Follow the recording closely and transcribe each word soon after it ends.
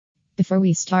Before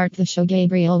we start the show,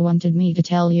 Gabriel wanted me to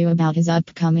tell you about his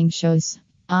upcoming shows.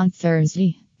 On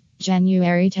Thursday,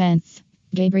 January 10th,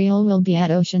 Gabriel will be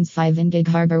at Oceans 5 in Gig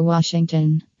Harbor,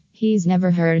 Washington. He's never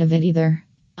heard of it either.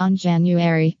 On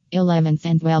January 11th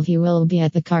and 12th, he will be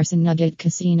at the Carson Nugget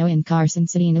Casino in Carson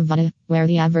City, Nevada, where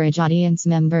the average audience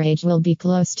member age will be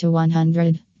close to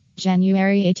 100.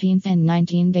 January 18th and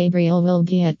 19th, Gabriel will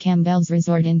be at Campbell's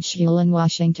Resort in Schulen,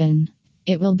 Washington.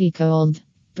 It will be cold.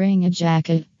 Bring a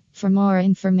jacket. For more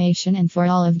information and for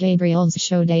all of Gabriel's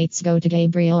show dates, go to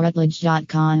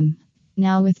GabrielRutledge.com.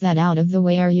 Now with that out of the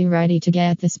way, are you ready to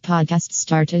get this podcast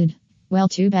started? Well,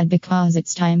 too bad, because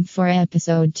it's time for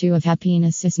episode 2 of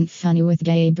Happiness Isn't Funny with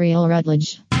Gabriel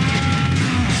Rutledge.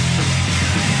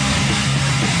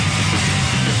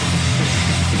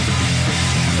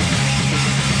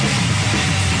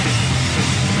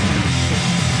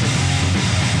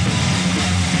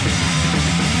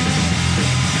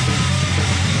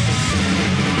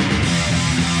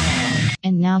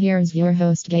 And now here's your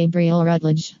host, Gabriel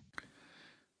Rutledge.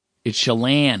 It's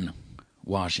Chelan,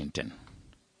 Washington.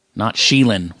 Not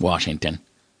Sheelan, Washington.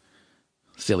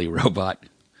 Silly robot.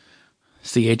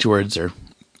 CH words are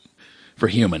for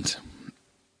humans.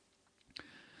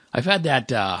 I've had that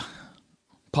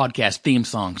podcast theme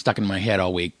song stuck in my head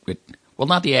all week. Well,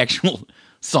 not the actual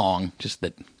song, just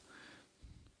the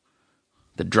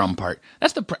drum part.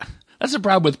 That's the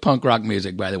problem with punk rock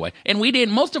music, by the way. And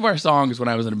most of our songs when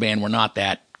I was in a band were not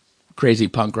that crazy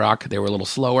punk rock. They were a little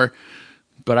slower.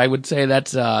 But I would say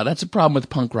that's a problem with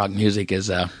punk rock music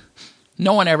is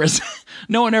no one ever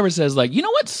says, like, you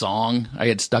know what song I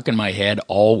had stuck in my head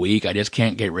all week I just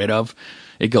can't get rid of?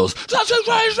 It goes,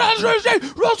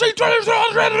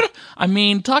 I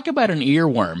mean, talk about an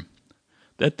earworm.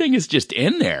 That thing is just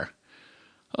in there.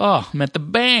 Oh, I'm at the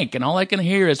bank and all I can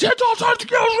hear is, I'm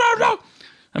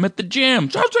at the gym.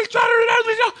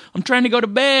 I'm trying to go to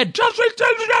bed.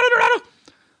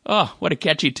 Oh, what a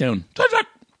catchy tune.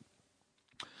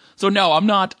 So no, I'm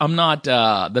not,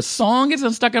 the song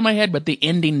isn't stuck in my head, but the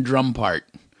ending drum part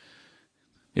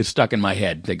is stuck in my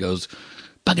head. That goes,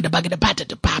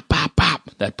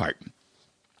 that part.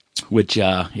 Which,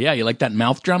 yeah, you like that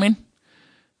mouth drumming?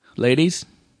 Ladies,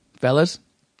 fellas?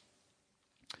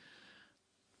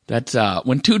 That's,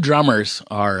 when two drummers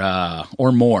are,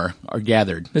 or more, are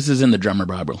gathered. This is in the drummer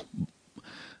Bible.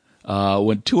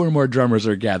 When two or more drummers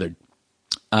are gathered,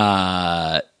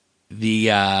 when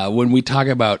we talk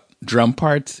about drum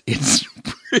parts, it's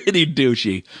pretty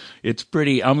douchey.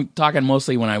 I'm talking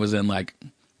mostly when I was in, like,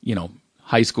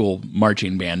 high school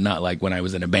marching band, not like when I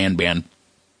was in a band.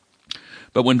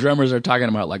 But when drummers are talking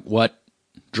about, like, what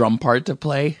drum part to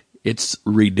play, it's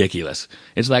ridiculous.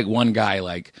 It's like one guy,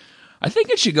 like, I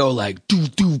think it should go like, doo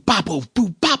doo bop boof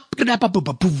boof bop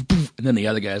boof boof boof, and then the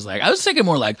other guy's like, I was thinking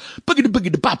more like, boogity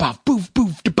boogity bop bop boof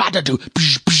boof da ba da doo,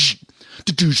 psh psh,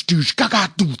 da doosh doosh ga ga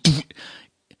doo doo.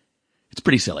 It's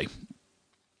pretty silly.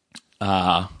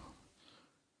 Yeah,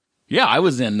 I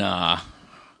was in, that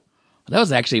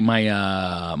was actually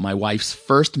my wife's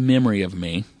first memory of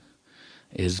me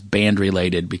is band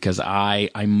related, because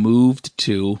I moved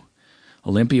to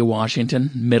Olympia, Washington,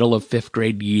 middle of 5th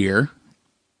grade year.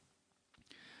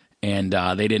 And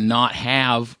they did not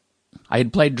have, I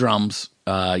had played drums,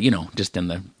 just in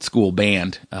the school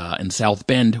band in South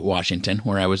Bend, Washington,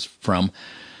 where I was from.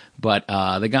 But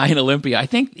the guy in Olympia, I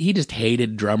think he just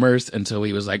hated drummers, and so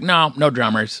he was like, no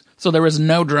drummers. So there was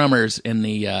no drummers in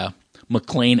the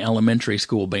McLean Elementary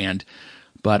School band,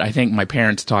 but I think my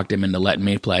parents talked him into letting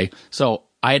me play. So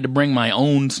I had to bring my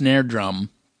own snare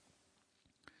drum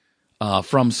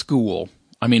from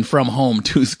home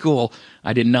to school.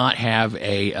 I did not have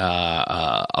a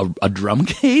drum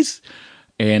case,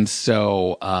 and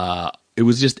so it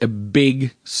was just a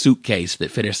big suitcase that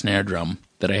fit a snare drum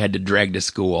that I had to drag to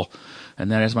school.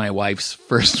 And that is my wife's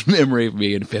first memory of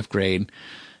me in 5th grade,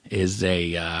 is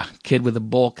a kid with a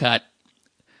bowl cut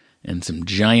and some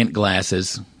giant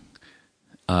glasses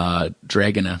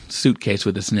dragging a suitcase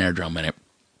with a snare drum in it.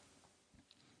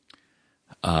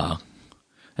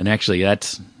 And actually,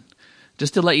 that's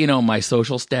just to let you know my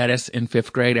social status in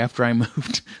 5th grade after I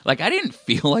moved. Like, I didn't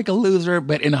feel like a loser,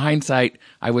 but in hindsight,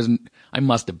 I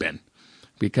must have been.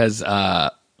 Because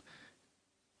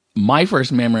my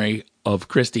first memory of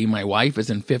Christy, my wife,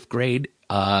 is in 5th grade.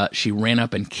 She ran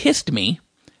up and kissed me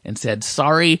and said,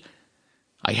 sorry,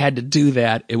 I had to do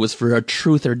that. It was for a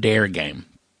truth or dare game.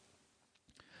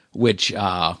 Which,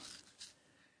 that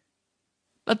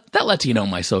lets you know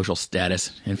my social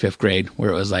status in 5th grade, where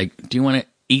it was like, do you want to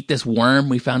eat this worm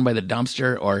we found by the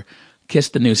dumpster, or kiss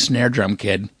the new Snare Drum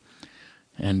Kid?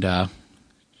 And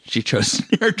she chose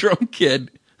Snare Drum Kid.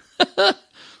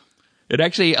 It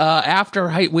actually,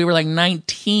 we were like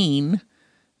 19,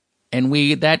 and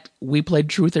we played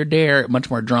Truth or Dare, much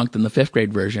more drunk than the 5th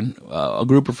grade version. A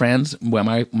group of friends,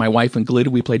 my wife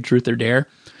included, we played Truth or Dare.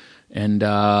 And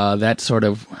that sort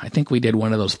of, I think we did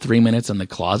one of those 3 minutes in the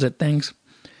closet things.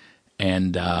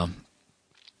 And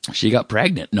she got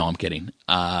pregnant. No, I'm kidding.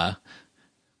 But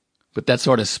that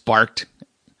sort of sparked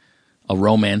a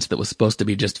romance that was supposed to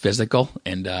be just physical.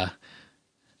 And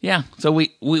yeah, so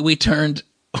we turned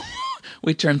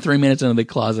we turned 3 minutes into the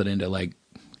closet into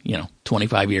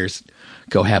 25 years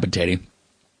cohabitating.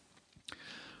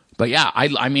 But yeah,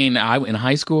 I mean, in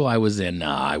high school, I was in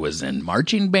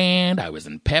marching band, I was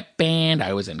in pep band,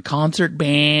 I was in concert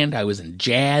band, I was in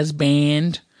jazz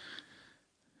band.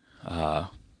 And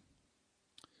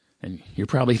you're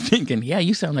probably thinking, yeah,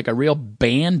 you sound like a real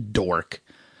band dork.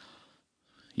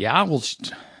 Yeah, well,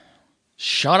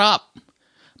 shut up.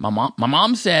 My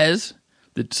mom says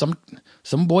that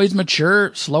some boys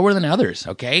mature slower than others.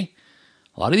 Okay,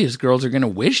 a lot of these girls are gonna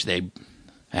wish they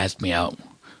asked me out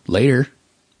later.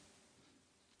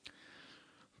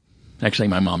 Actually,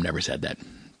 my mom never said that.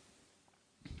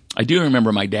 I do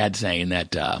remember my dad saying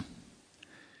that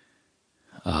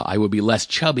I would be less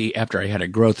chubby after I had a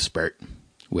growth spurt,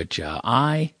 which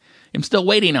I am still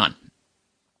waiting on.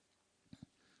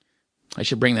 I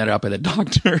should bring that up at the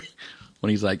doctor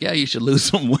when he's like, yeah, you should lose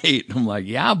some weight. I'm like,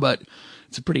 yeah, but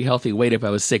it's a pretty healthy weight if I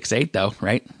was 6'8", though,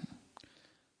 right?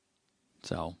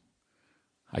 So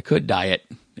I could diet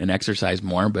and exercise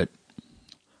more, but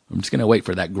I'm just going to wait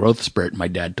for that growth spurt my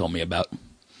dad told me about.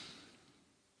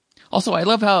 Also, I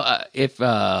love how, if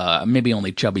maybe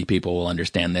only chubby people will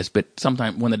understand this, but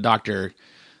sometimes when the doctor,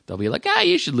 they'll be like,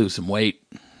 you should lose some weight.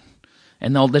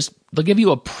 And they'll give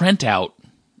you a printout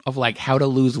of how to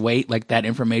lose weight, like that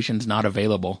information's not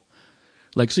available.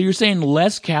 So you're saying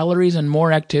less calories and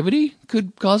more activity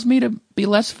could cause me to be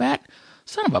less fat?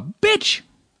 Son of a bitch.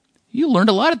 You learned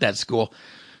a lot at that school.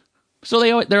 So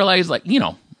they're always like,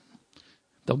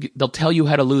 they'll tell you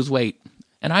how to lose weight.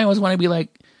 And I always want to be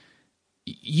like,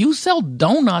 you sell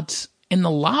donuts in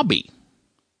the lobby.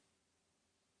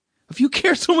 If you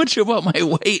care so much about my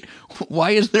weight,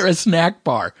 why is there a snack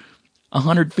bar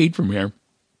 100 feet from here?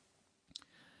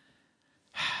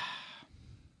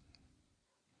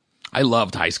 I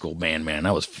loved high school band, man.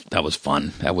 That was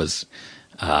fun. That was,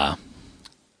 I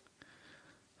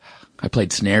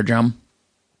played snare drum.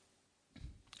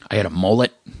 I had a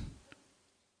mullet.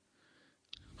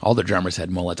 All the drummers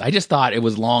had mullets. I just thought it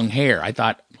was long hair. I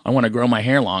thought I want to grow my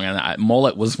hair long, and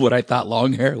mullet was what I thought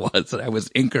long hair was. I was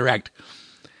incorrect.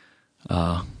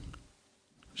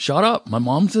 Shut up. My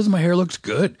mom says my hair looks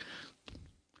good.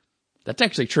 That's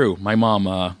actually true. My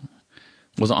mom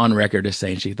was on record as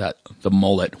saying she thought the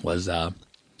mullet was her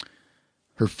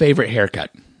favorite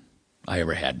haircut I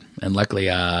ever had. And luckily,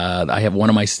 I have one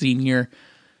of my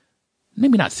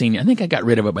maybe not senior. I think I got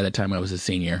rid of it by the time I was a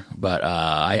senior. But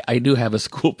I do have a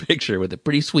school picture with a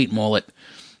pretty sweet mullet.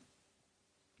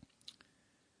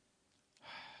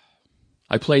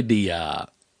 I played our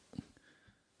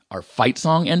fight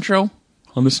song intro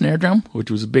on the snare drum, which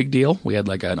was a big deal. We had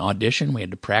an audition. We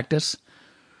had to practice.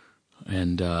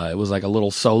 And it was like a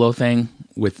little solo thing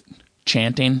with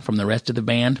chanting from the rest of the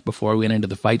band before we went into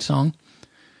the fight song,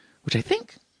 which I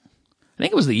think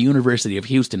it was the University of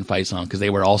Houston fight song because they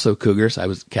were also Cougars. I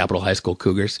was Capitol High School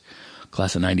Cougars,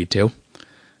 class of 92.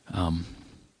 I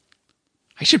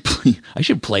should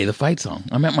play the fight song.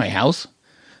 I'm at my house.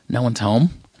 No one's home.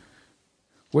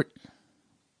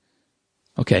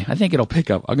 Okay, I think it'll pick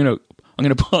up. I'm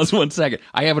gonna pause 1 second.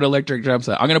 I have an electric drum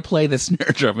set. I'm gonna play the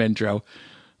snare drum intro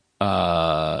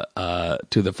to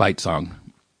the fight song.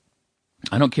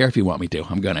 I don't care if you want me to.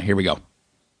 I'm gonna. Here we go.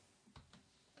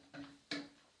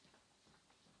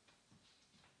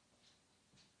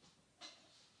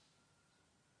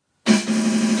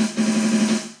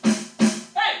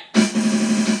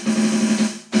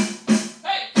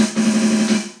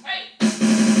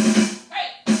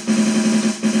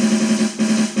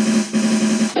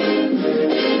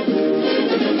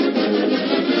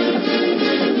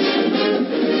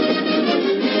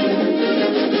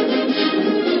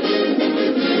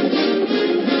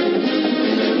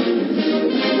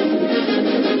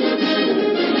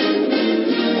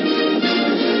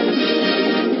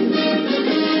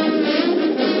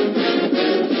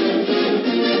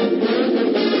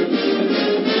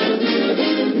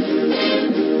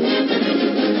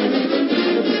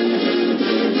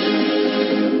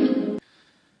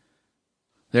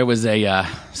 There was a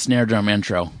snare drum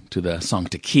intro to the song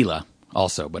Tequila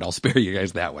also, but I'll spare you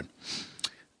guys that one.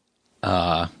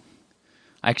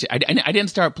 Actually, I didn't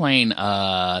start playing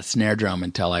snare drum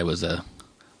until I was a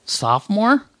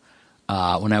sophomore.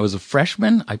 When I was a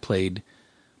freshman, I played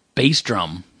bass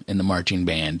drum in the marching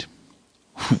band,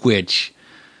 which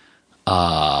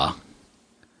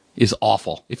is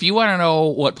awful. If you want to know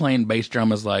what playing bass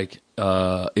drum is like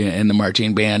in the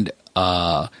marching band,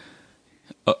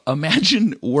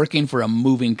 imagine working for a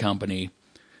moving company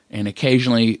and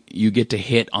occasionally you get to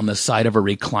hit on the side of a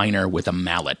recliner with a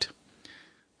mallet.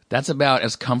 That's about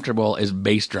as comfortable as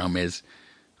bass drum is.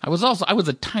 I was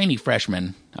a tiny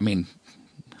freshman. I mean,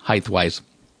 height-wise,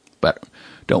 but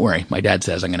don't worry. My dad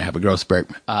says I'm going to have a growth spurt.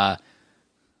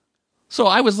 So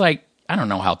I was like, I don't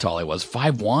know how tall I was,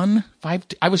 5'1",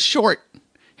 5'2". I was short.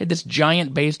 Had this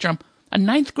giant bass drum. A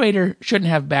ninth grader shouldn't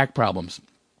have back problems.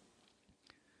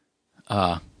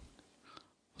 It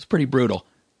was pretty brutal.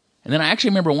 And then I actually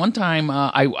remember one time,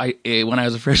 when I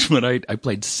was a freshman, I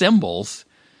played cymbals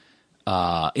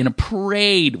in a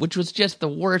parade, which was just the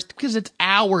worst because it's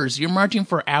hours. You're marching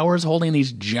for hours holding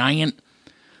these giant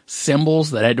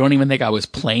cymbals that I don't even think I was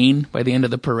playing by the end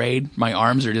of the parade. My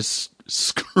arms are just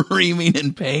screaming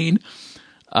in pain.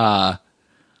 That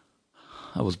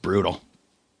was brutal.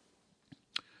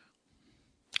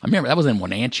 I remember that was in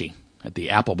Wenatchee at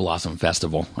the Apple Blossom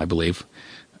Festival, I believe.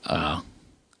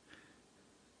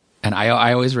 And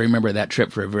I always remember that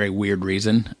trip for a very weird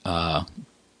reason.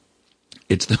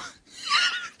 It's the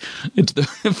it's the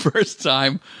first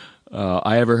time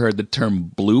I ever heard the term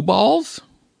blue balls,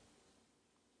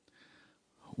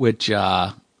 which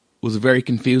was a very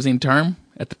confusing term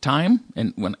at the time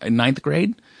in ninth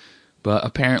grade. But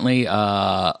apparently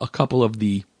a couple of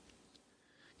the,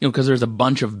 because there's a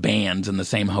bunch of bands in the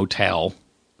same hotel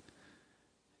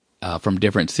from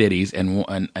different cities, and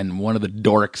one of the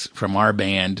dorks from our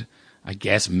band, I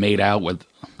guess, made out with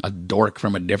a dork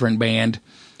from a different band,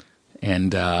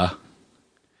 and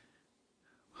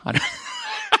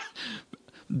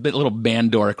little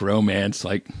band dork romance,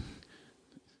 like,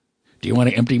 do you want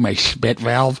to empty my spit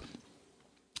valve?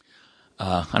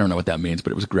 I don't know what that means,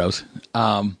 but it was gross.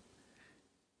 And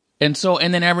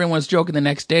then everyone was joking the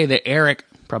next day that Eric,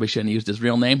 probably shouldn't have used his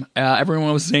real name,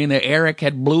 everyone was saying that Eric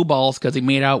had blue balls because he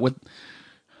made out with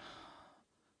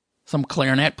some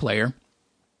clarinet player.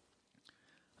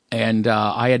 And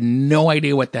I had no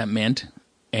idea what that meant.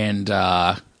 And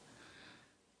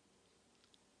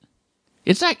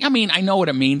it's like, I mean, I know what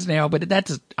it means now, but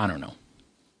I don't know.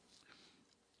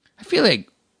 I feel like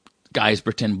guys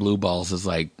pretend blue balls is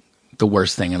like the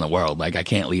worst thing in the world. Like, I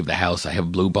can't leave the house, I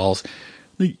have blue balls.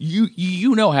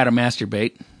 You know how to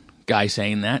masturbate, guy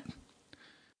saying that.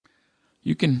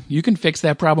 You can fix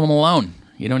that problem alone.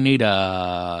 You don't need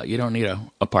a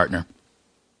partner.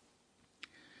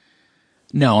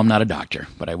 No, I'm not a doctor,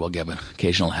 but I will give an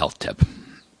occasional health tip.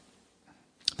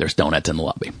 There's donuts in the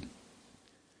lobby.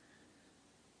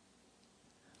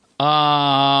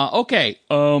 Okay.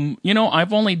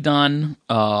 I've only done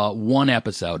one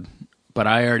episode, but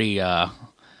I already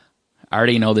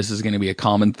know this is going to be a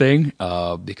common thing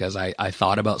because I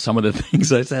thought about some of the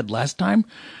things I said last time,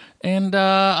 and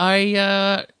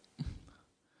I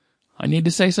need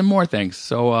to say some more things.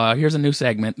 So here's a new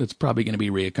segment that's probably going to be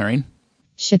reoccurring.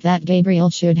 Shit that Gabriel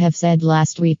should have said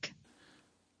last week.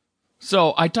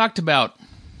 So I talked about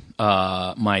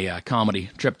my comedy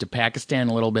trip to Pakistan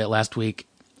a little bit last week,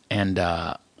 and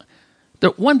the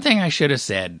one thing I should have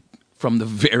said from the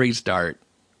very start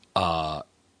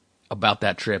about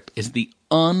that trip is the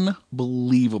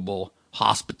unbelievable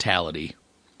hospitality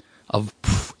of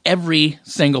every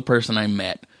single person I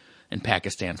met in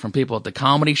Pakistan, from people at the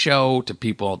comedy show to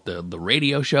people at the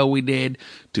radio show we did,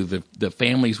 to the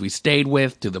families we stayed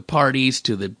with, to the parties,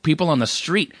 to the people on the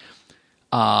street.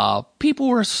 People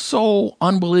were so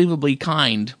unbelievably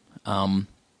kind.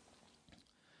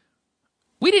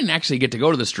 We didn't actually get to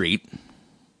go to the street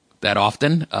that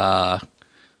often.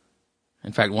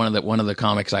 In fact, one of the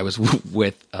comics I was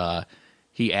with,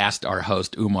 he asked our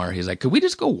host Umar, he's like, "Could we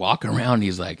just go walk around?"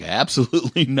 He's like,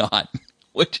 "Absolutely not."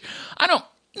 Which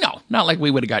not like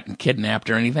we would have gotten kidnapped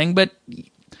or anything, but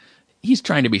he's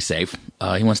trying to be safe.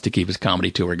 He wants to keep his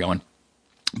comedy tour going.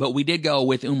 But we did go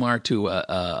with Umar to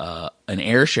an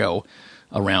air show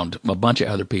around a bunch of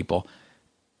other people,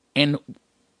 and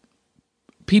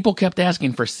people kept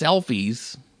asking for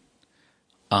selfies.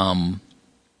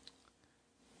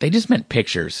 They just meant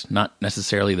pictures, not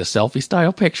necessarily the selfie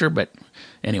style picture, but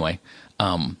anyway.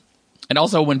 And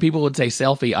also, when people would say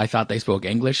selfie, I thought they spoke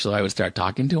English, so I would start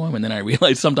talking to them, and then I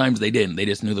realized sometimes they didn't. They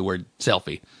just knew the word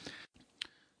selfie.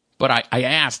 But I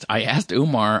asked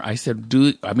Umar, I said,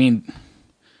 because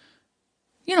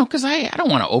I don't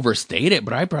want to overstate it,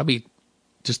 but I probably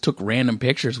just took random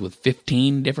pictures with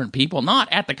 15 different people, not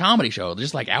at the comedy show,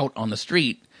 just like out on the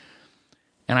street.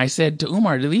 And I said to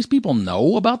Umar, do these people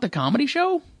know about the comedy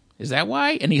show? Is that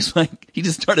why? And he's like, he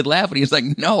just started laughing. He's like,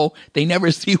 no, they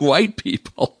never see white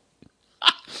people.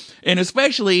 And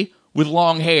especially with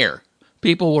long hair.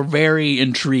 People were very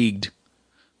intrigued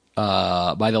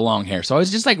by the long hair. So I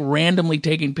was just like randomly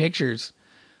taking pictures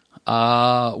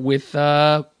with,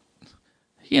 the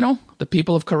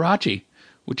people of Karachi.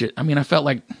 I felt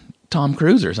like Tom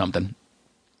Cruise or something.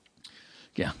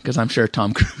 Yeah, because I'm sure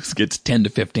Tom Cruise gets 10 to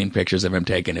 15 pictures of him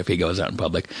taken if he goes out in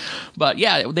public. But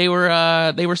yeah, they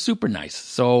were super nice.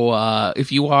 So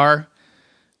if you are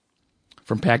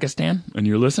from Pakistan and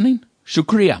you're listening,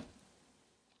 shukriya,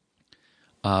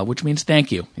 which means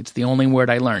thank you. It's the only word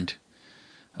I learned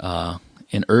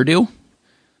in Urdu.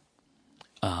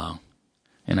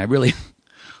 And I really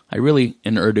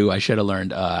in Urdu I should have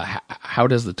learned how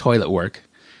does the toilet work,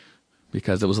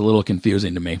 because it was a little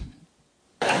confusing to me.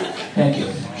 Thank you.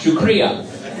 Shukriya.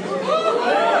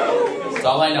 That's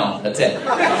all I know. That's it.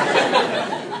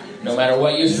 No matter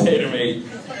what you say to me,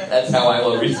 that's how I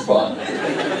will respond.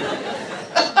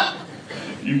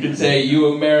 You could say,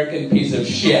 you American piece of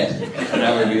shit. And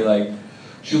I would be like,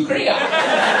 Shukriya.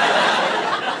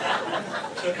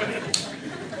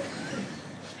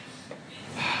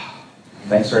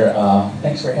 Thanks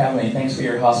for having me. Thanks for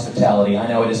your hospitality. I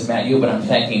know I just met you, but I'm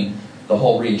thanking the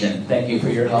whole region. Thank you for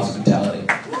your hospitality.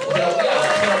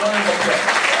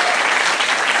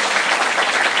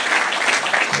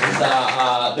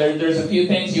 There's a few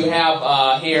things you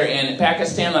have here in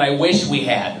Pakistan that I wish we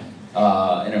had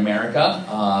in America.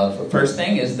 The first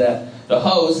thing is the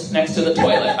hose next to the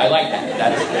toilet. I like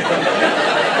that.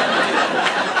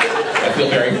 I feel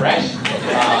very fresh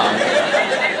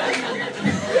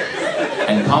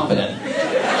and confident.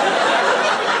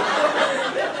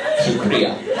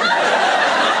 Shukriya.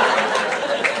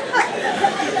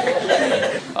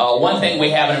 One thing we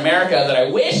have in America that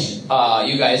I wish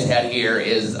you guys had here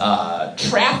is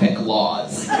traffic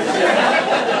laws. I'm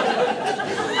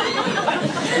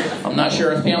not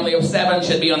sure a family of 7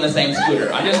 should be on the same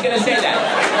scooter. I'm just going to say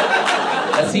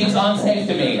that. That seems unsafe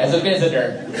to me as a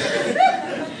visitor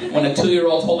when a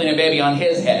 2-year-old's holding a baby on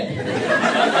his head.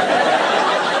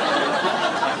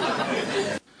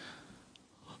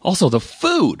 Also, the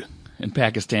food in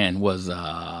Pakistan was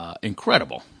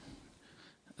incredible.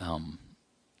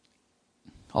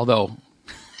 Although,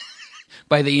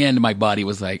 by the end, my body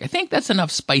was like, I think that's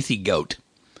enough spicy goat.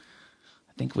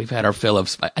 I think we've had our fill of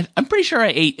spice. I'm pretty sure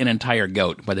I ate an entire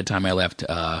goat by the time I left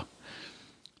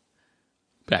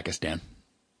Pakistan.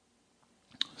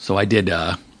 So I did.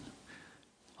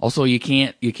 Also, you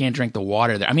can't drink the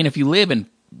water there. I mean, if you live in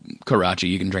Karachi,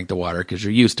 you can drink the water because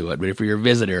you're used to it. But if you're a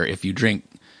visitor, if you drink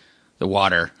the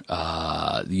water,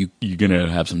 you're gonna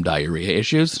have some diarrhea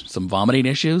issues, some vomiting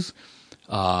issues.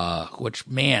 Which,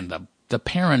 man, the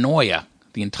paranoia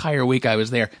the entire week I was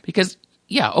there. Because,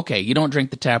 yeah, okay, you don't drink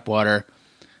the tap water.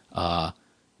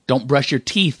 Don't brush your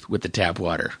teeth with the tap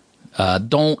water.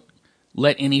 Don't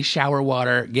let any shower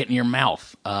water get in your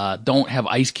mouth. Don't have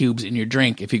ice cubes in your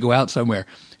drink if you go out somewhere.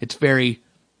 It's very,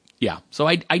 yeah. So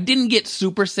I didn't get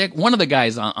super sick. One of the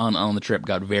guys on the trip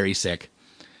got very sick.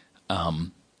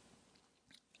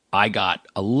 I got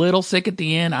a little sick at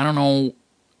the end. I don't know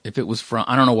if it was from,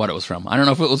 I don't know what it was from. I don't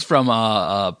know if it was from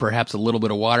perhaps a little bit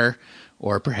of water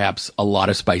or perhaps a lot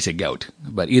of spicy goat.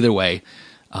 But either way,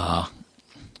 I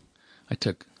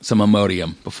took some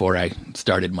Imodium before I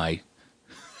started my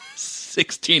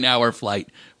 16-hour flight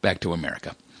back to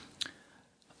America.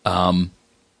 Okay,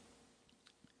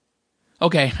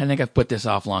 I think I've put this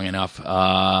off long enough.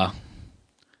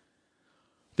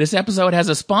 This episode has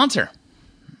a sponsor.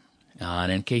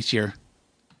 And in case you're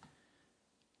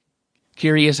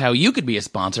curious how you could be a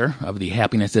sponsor of the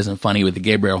Happiness Isn't Funny with the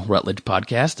Gabriel Rutledge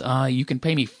podcast, you can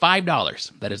pay me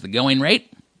 $5. That is the going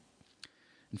rate.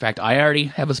 In fact, I already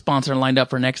have a sponsor lined up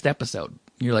for next episode.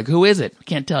 You're like, who is it? I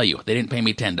can't tell you. They didn't pay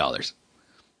me $10.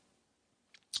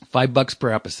 $5 per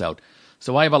episode.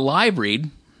 So I have a live read.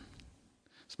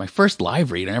 It's my first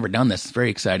live read. I've never done this. It's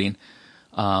very exciting.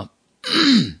 And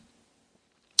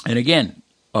again,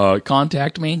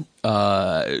 contact me.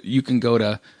 You can go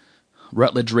to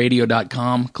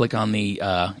rutledgeradio.com, click on the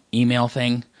email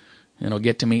thing, and it'll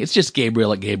get to me. It's just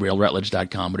Gabriel at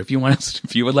GabrielRutledge.com. But if you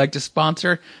would like to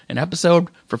sponsor an episode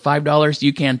for $5,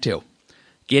 you can too.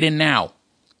 Get in now.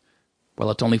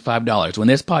 Well, it's only $5. When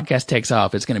this podcast takes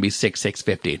off, it's going to be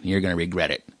 $6.50, and you're going to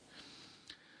regret it.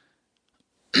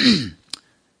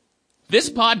 This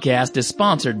podcast is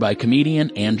sponsored by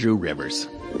comedian Andrew Rivers.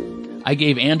 I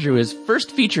gave Andrew his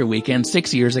first feature weekend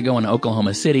 6 years ago in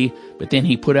Oklahoma City, but then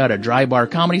he put out a dry bar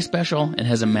comedy special and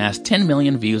has amassed 10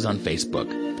 million views on Facebook.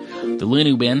 The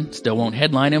Looney Bin still won't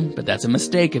headline him, but that's a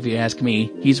mistake if you ask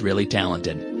me. He's really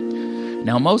talented.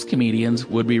 Now, most comedians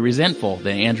would be resentful that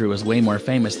Andrew is way more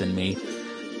famous than me,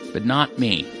 but not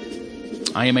me.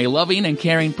 I am a loving and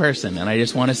caring person, and I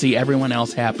just want to see everyone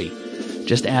else happy.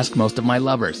 Just ask most of my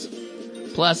lovers.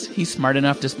 Plus, he's smart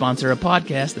enough to sponsor a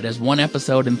podcast that has 1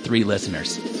 episode and 3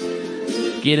 listeners.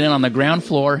 Get in on the ground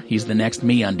floor. He's the next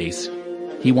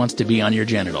MeUndies. He wants to be on your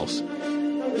genitals.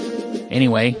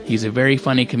 Anyway, he's a very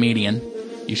funny comedian.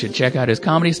 You should check out his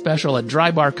comedy special at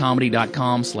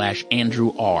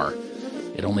drybarcomedy.com/Andrew R.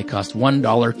 It only costs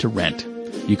 $1 to rent.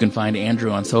 You can find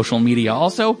Andrew on social media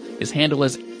also. His handle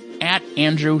is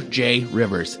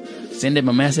 @AndrewJRivers. Send him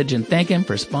a message and thank him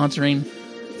for sponsoring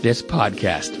this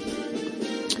podcast.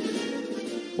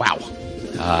 Wow.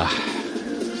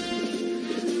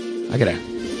 I gotta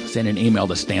send an email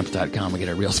to stamps.com and get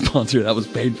a real sponsor. That was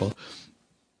painful.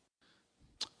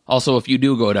 Also, if you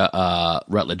do go to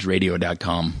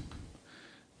rutledgeradio.com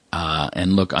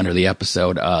and look under the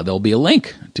episode, there'll be a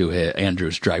link to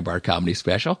Andrew's Dry Bar Comedy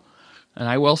Special. And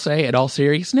I will say, in all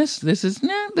seriousness, this is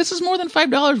more than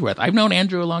 $5 worth. I've known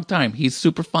Andrew a long time. He's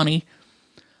super funny,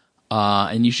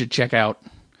 and you should check out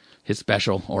his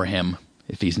special or him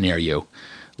if he's near you.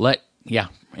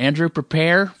 Andrew,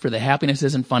 prepare for the happiness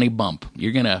isn't funny bump.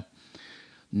 You're gonna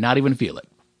not even feel it.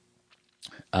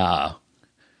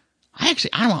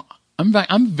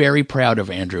 I'm very proud of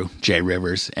Andrew J.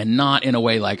 Rivers, and not in a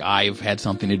way like I've had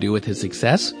something to do with his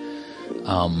success.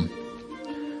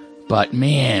 But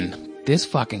man, this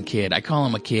fucking kid, I call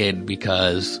him a kid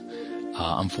because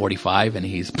I'm 45 and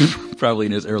he's probably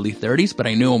in his early 30s, but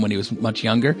I knew him when he was much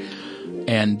younger.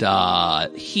 And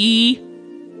he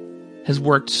has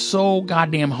worked so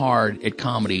goddamn hard at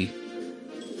comedy.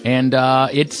 And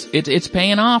it's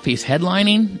paying off. He's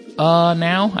headlining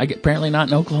now. Apparently not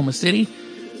in Oklahoma City.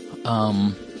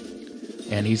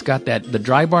 And he's got the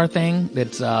dry bar thing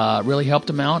that's really helped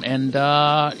him out. And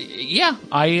go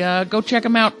check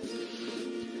him out.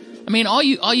 I mean, all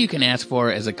you can ask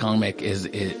for as a comic is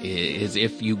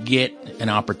if you get an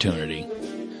opportunity.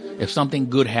 If something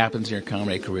good happens in your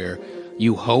comedy career,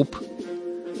 you hope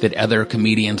that other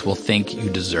comedians will think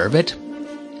you deserve it.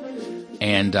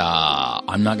 And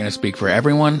I'm not going to speak for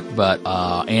everyone, but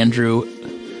Andrew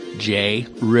J.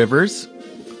 Rivers,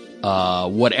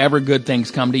 whatever good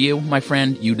things come to you, my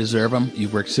friend, you deserve them.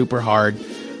 You've worked super hard.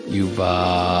 You've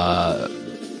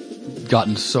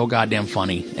gotten so goddamn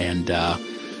funny, and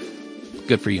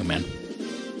good for you, man.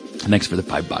 Thanks for the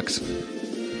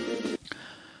 $5.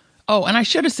 Oh, and I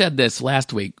should have said this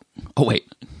last week. Oh, wait.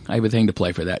 I have a thing to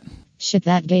play for that. Shit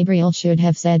that Gabriel should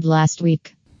have said last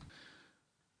week.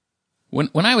 When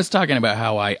I was talking about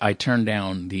how I turned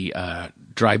down the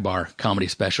dry bar comedy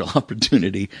special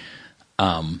opportunity,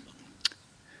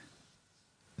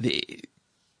 the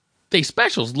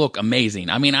specials look amazing.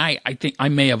 I mean, I think I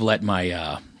may have let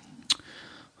my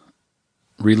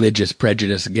religious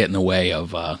prejudice get in the way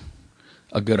of a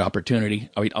good opportunity.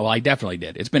 I definitely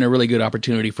did. It's been a really good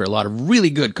opportunity for a lot of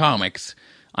really good comics.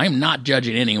 I'm not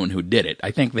judging anyone who did it.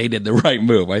 I think they did the right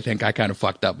move. I think I kind of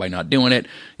fucked up by not doing it.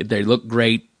 They look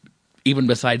great. Even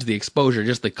besides the exposure,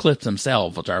 just the clips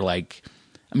themselves, which are like,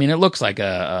 I mean, it looks like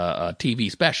a TV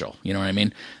special. You know what I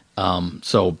mean? But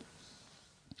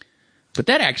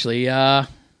that actually, I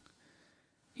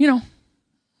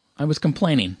was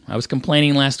complaining. I was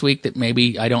complaining last week that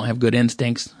maybe I don't have good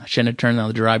instincts. I shouldn't have turned on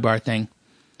the dry bar thing.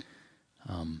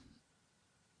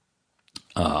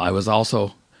 I was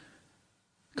also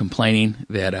complaining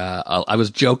that I was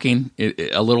joking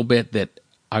a little bit that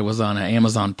I was on an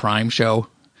Amazon Prime show.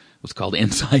 It was called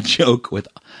Inside Joke with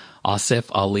Asif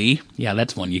Ali. Yeah,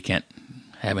 that's one you can't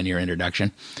have in your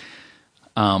introduction.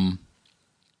 I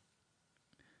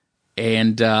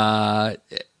had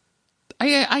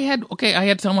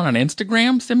someone on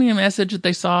Instagram send me a message that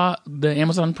they saw the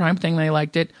Amazon Prime thing and they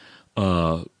liked it.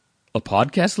 A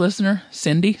podcast listener,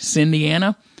 Cindy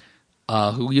Anna,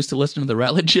 who used to listen to the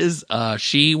Rutledges,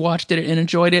 she watched it and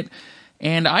enjoyed it.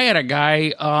 And I had a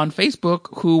guy on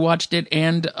Facebook who watched it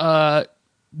and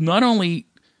not only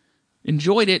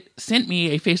enjoyed it, sent me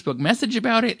a Facebook message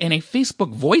about it and a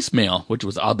Facebook voicemail, which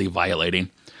was oddly violating.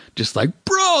 Just like,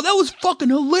 bro, that was fucking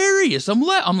hilarious. I'm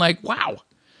like, wow.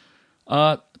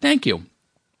 Thank you.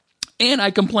 And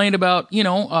I complained about,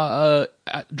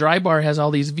 Dry Bar has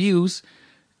all these views,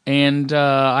 and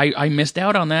I missed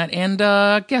out on that. And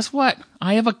guess what?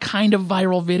 I have a kind of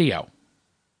viral video.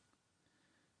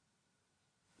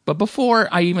 But before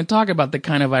I even talk about the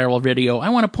kind of viral video, I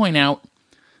want to point out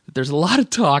that there's a lot of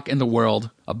talk in the world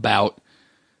about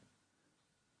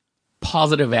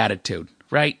positive attitude,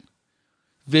 right?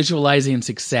 Visualizing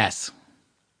success.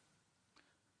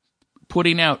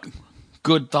 putting out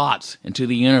good thoughts into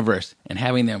the universe and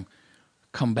having them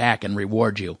come back and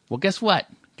reward you. Well, guess what?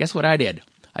 Guess what I did?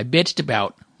 I bitched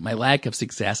about my lack of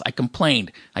success. I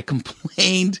complained. I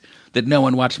complained that no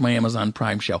one watched my Amazon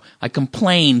Prime show. I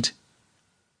complained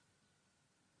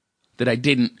that I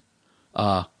didn't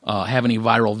have any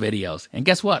viral videos. And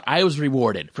guess what? I was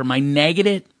rewarded. For my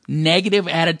negative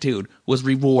attitude was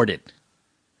rewarded.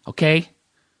 Okay?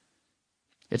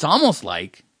 It's almost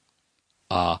like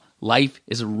life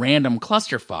is a random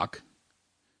clusterfuck,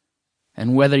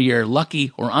 and whether you're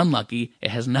lucky or unlucky,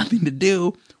 it has nothing to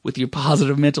do with your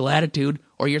positive mental attitude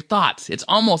or your thoughts. It's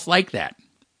almost like that.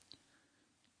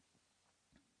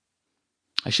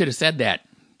 I should have said that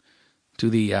to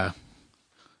the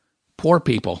poor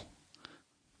people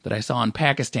that I saw in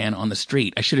Pakistan on the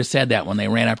street. I should have said that when they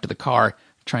ran up to the car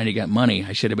trying to get money.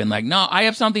 I should have been like, no, I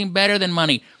have something better than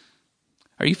money.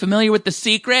 Are you familiar with The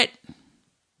Secret?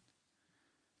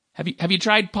 Have you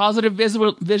tried positive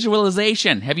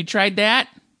visualization? Have you tried that?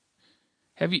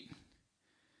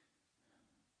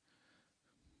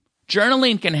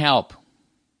 Journaling can help.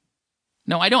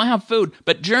 No, I don't have food,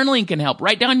 but journaling can help.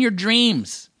 Write down your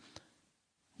dreams.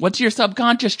 What's your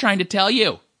subconscious trying to tell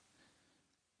you?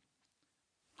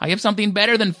 I have something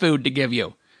better than food to give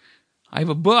you. I have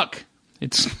a book.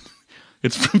 It's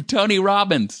from Tony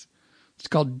Robbins. It's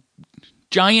called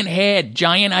Giant Head,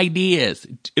 Giant Ideas.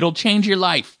 It'll change your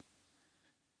life.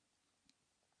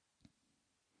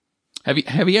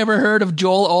 Have you ever heard of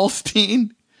Joel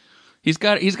Osteen? He's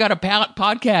got a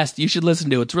podcast you should listen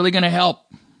to. It's really going to help.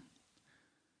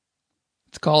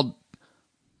 It's called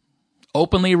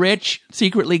Openly Rich,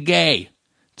 Secretly Gay.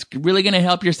 It's really going to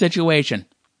help your situation.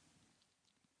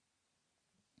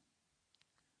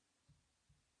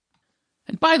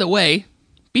 And by the way,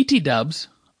 BT dubs,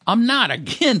 I'm not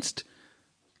against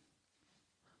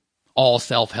all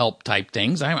self-help type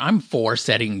things. I'm for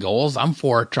setting goals. I'm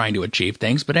for trying to achieve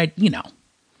things, but it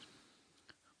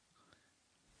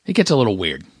gets a little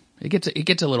weird. It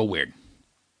gets a little weird.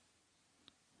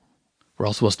 We're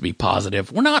all supposed to be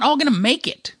positive. We're not all going to make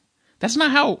it. That's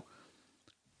not how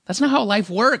life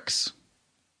works.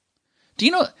 Do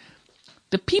you know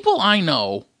the people I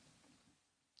know?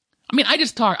 I mean, I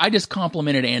just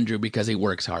complimented Andrew because he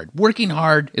works hard. Working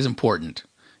hard is important.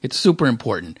 It's super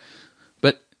important.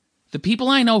 But the people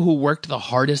I know who worked the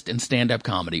hardest in stand-up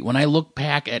comedy, when I look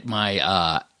back at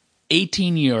my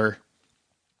 18-year,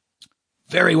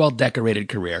 very well-decorated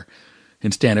career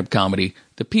in stand-up comedy,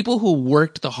 the people who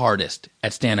worked the hardest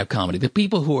at stand-up comedy, the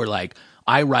people who are like,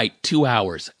 I write 2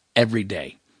 hours every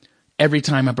day. Every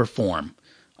time I perform,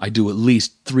 I do at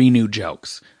least 3 new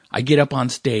jokes. I get up on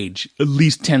stage at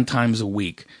least 10 times a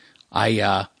week.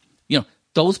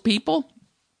 Those people,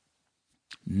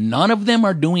 none of them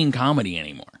are doing comedy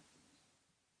anymore.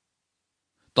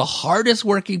 The hardest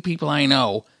working people I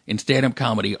know in stand-up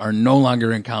comedy are no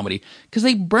longer in comedy because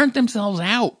they burnt themselves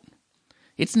out.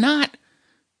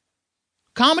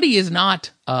 Comedy is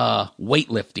not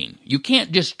weightlifting. You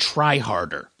can't just try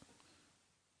harder.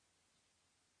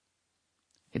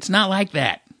 It's not like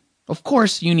that. Of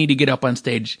course you need to get up on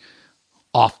stage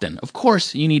often. Of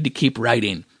course you need to keep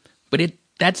writing. But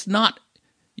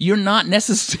you're not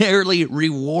necessarily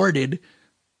rewarded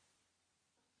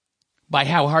by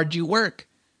how hard you work.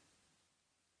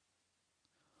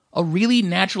 A really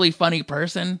naturally funny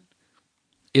person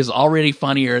is already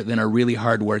funnier than a really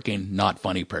hardworking, not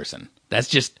funny person. That's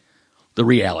just the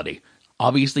reality.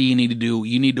 Obviously, you need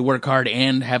to work hard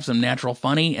and have some natural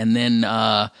funny, and then,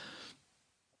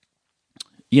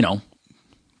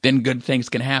 then good things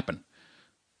can happen.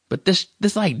 But this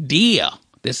idea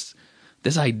that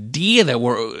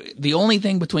the only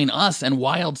thing between us and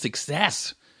wild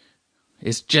success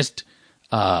is just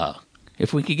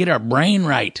if we could get our brain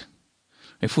right,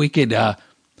 if we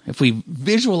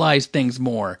visualize things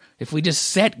more, if we just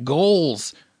set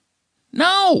goals.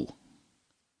 No,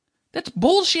 that's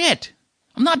bullshit.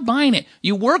 I'm not buying it.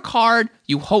 You work hard,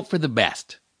 you hope for the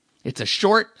best. It's a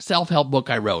short self-help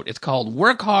book I wrote. It's called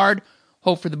Work Hard,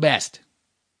 Hope for the Best.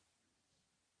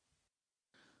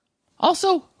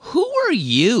 Also, who are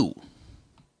you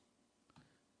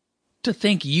to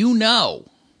think you know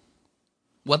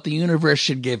what the universe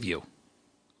should give you?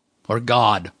 Or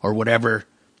God, or whatever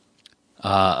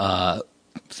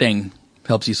thing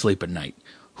helps you sleep at night.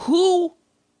 Who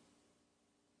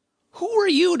are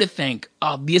you to think,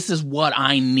 oh, this is what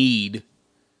I need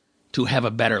to have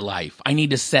a better life? I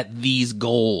need to set these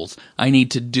goals. I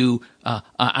need to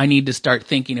start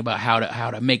thinking about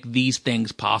how to make these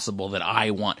things possible that I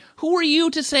want. Who are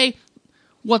you to say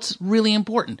what's really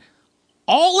important?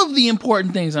 All of the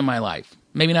important things in my life,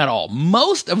 maybe not all,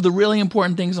 most of the really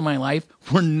important things in my life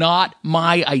were not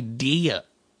my idea.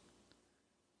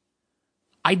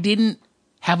 I didn't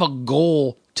have a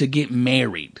goal to get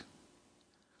married,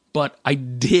 but I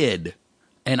did.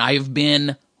 And I've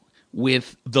been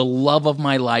with the love of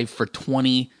my life for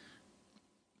 21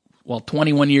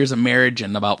 years of marriage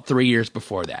and about 3 years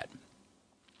before that.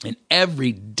 And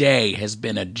every day has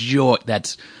been a joy.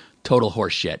 That's total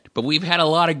horseshit. But we've had a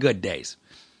lot of good days.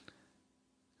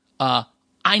 I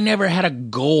never had a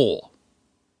goal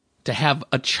to have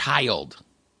a child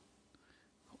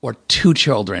or 2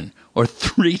 children or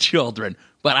 3 children,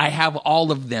 but I have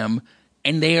all of them,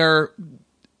 and they're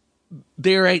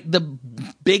the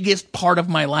biggest part of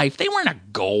my life. They weren't a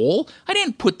goal. I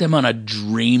didn't put them on a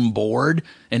dream board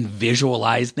and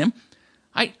visualize them.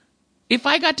 If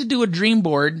I got to do a dream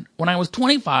board when I was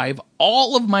 25,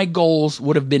 all of my goals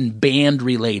would have been band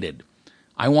related.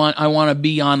 I want to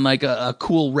be on like a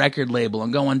cool record label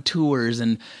and go on tours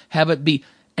and have it be.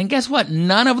 And guess what?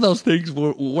 None of those things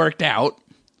worked out.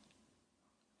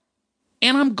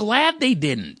 And I'm glad they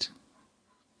didn't.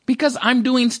 Because I'm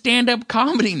doing stand-up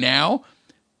comedy now.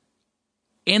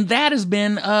 And that has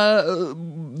been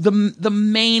the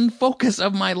main focus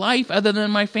of my life, other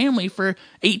than my family, for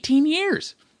 18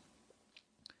 years.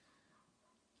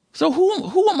 So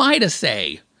who am I to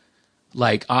say,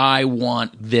 like, I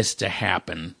want this to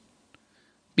happen?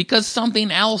 Because something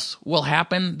else will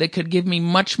happen that could give me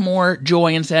much more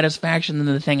joy and satisfaction than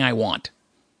the thing I want.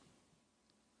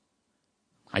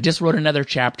 I just wrote another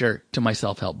chapter to my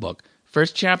self-help book.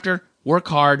 First chapter, work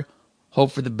hard,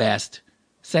 hope for the best.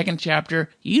 Second chapter,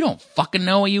 you don't fucking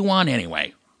know what you want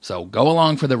anyway. So go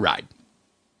along for the ride.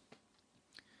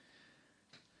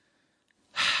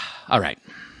 All right.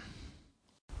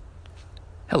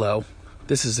 Hello.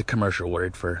 This is a commercial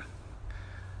word for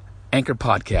Anchor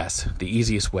Podcasts, the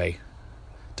easiest way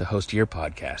to host your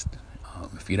podcast.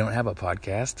 If you don't have a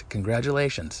podcast,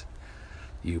 congratulations.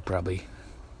 You probably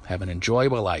have an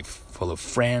enjoyable life full of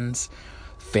friends,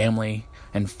 family,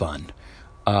 and fun.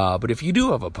 But if you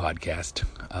do have a podcast,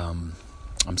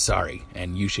 I'm sorry,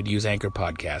 and you should use Anchor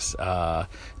Podcasts.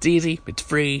 It's easy, it's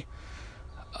free.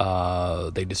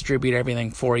 They distribute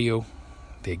everything for you.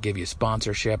 They give you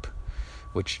sponsorship,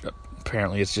 which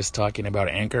apparently is just talking about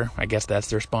Anchor. I guess that's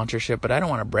their sponsorship, but I don't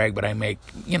want to brag, but I make,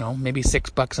 maybe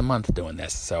 $6 a month doing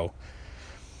this, so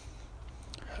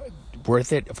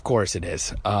worth it? Of course it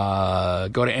is. Go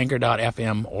to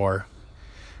anchor.fm or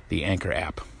the Anchor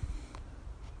app.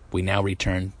 We now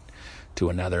return to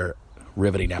another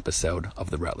riveting episode of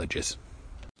The Rutledges.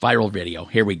 Viral video.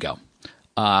 Here we go.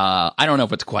 I don't know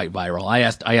if it's quite viral. I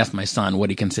asked my son what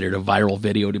he considered a viral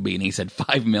video to be, and he said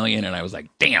 5 million, and I was like,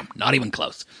 damn, not even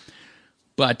close.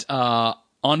 But on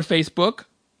Facebook,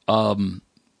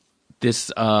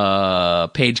 this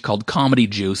page called Comedy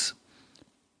Juice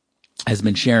has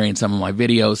been sharing some of my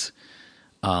videos.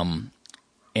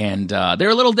 And they're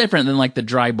a little different than like the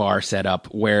dry bar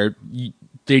setup where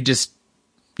they just,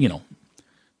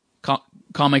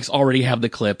 comics already have the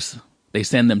clips. They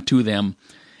send them to them,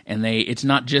 and it's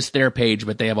not just their page,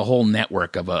 but they have a whole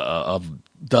network of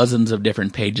dozens of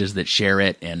different pages that share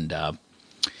it. And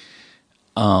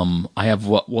I have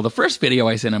the first video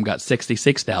I sent them got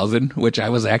 66,000, which I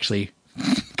was actually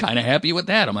kind of happy with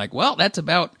that. I'm like, well, that's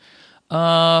about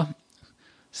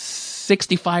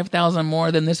 65,000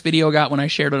 more than this video got when I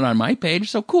shared it on my page.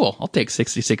 So cool, I'll take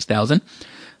 66,000.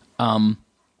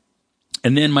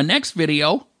 And then my next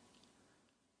video,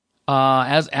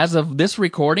 as of this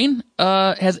recording,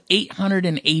 has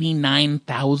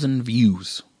 889,000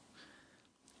 views.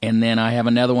 And then I have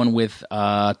another one with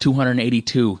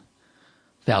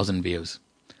 282,000 views.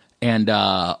 And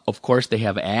of course they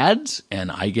have ads,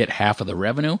 and I get half of the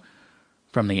revenue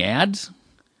from the ads,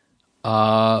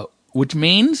 which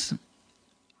means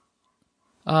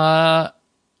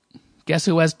guess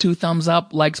who has 2 thumbs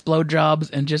up, likes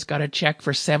blowjobs, and just got a check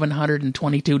for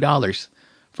 $722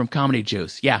 from Comedy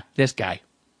Juice? Yeah, this guy.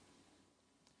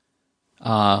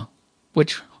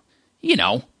 Which,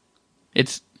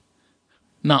 it's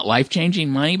not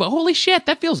life-changing money, but holy shit,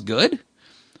 that feels good.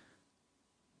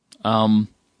 I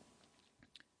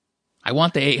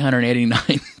want the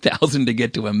 889,000 to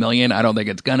get to 1 million. I don't think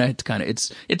it's gonna.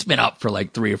 It's been up for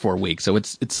like 3 or 4 weeks, so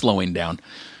it's slowing down.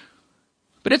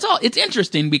 But it's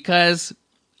interesting because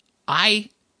I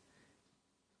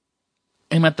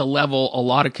am at the level a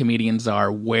lot of comedians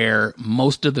are, where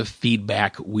most of the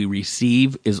feedback we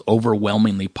receive is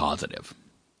overwhelmingly positive.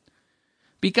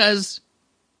 Because,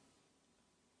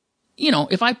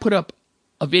 if I put up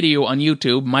a video on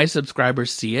YouTube, my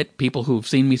subscribers see it. People who've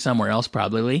seen me somewhere else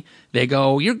probably, they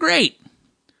go, "You're great.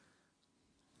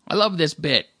 I love this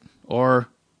bit." or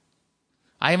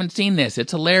I haven't seen this,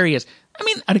 it's hilarious. I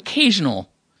mean, an occasional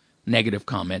negative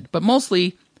comment, but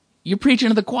mostly you're preaching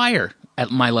to the choir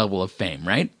at my level of fame,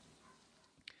 right?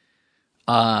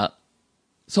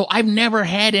 So I've never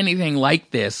had anything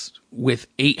like this with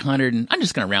 800, I'm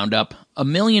just going to round up,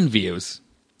 1 million views.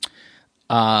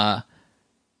 And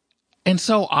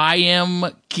so I am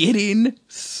getting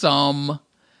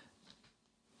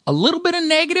a little bit of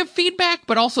negative feedback,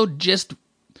 but also just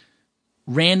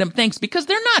random things, because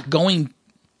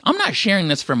I'm not sharing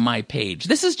this from my page.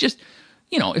 This is just,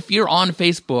 if you're on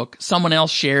Facebook, someone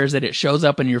else shares it shows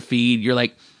up in your feed, you're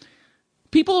like,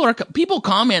 people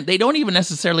comment, they don't even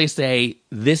necessarily say,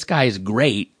 this guy's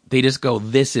great, they just go,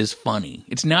 this is funny.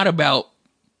 It's not about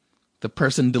the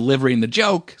person delivering the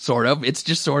joke, sort of. It's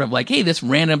just sort of like, hey, this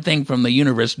random thing from the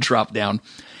universe dropped down.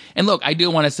 And look, I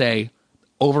do want to say,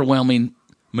 overwhelming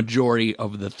majority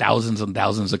of the thousands and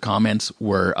thousands of comments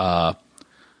were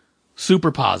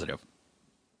super positive.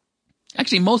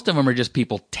 Actually, most of them are just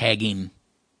people tagging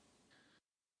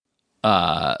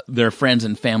their friends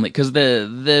and family, because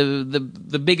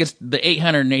the biggest, the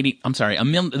 880, I'm sorry, a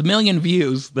million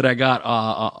views that I got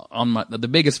on the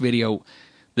biggest video,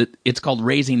 that it's called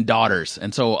Raising Daughters,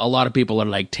 and so a lot of people are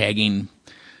like tagging,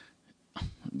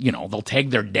 they'll tag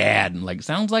their dad and like,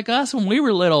 sounds like us when we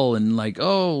were little, and like,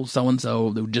 oh, so and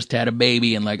so just had a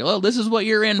baby, and like, oh, this is what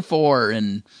you're in for,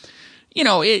 and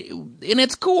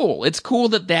it's cool. It's cool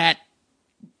that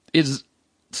is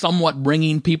somewhat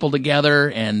bringing people together.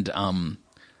 And the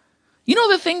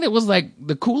thing that was like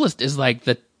the coolest is like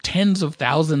the tens of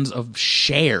thousands of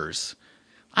shares.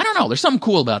 I don't know, there's something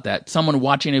cool about that. Someone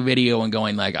watching a video and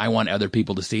going like, I want other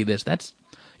people to see this.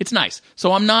 It's nice.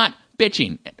 So I'm not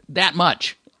bitching that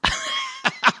much.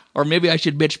 Or maybe I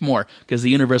should bitch more, because the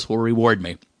universe will reward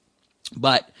me.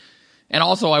 And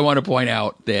also I want to point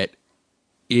out that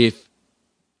if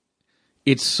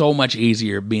it's so much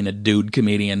easier being a dude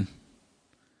comedian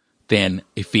than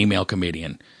a female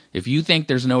comedian. If you think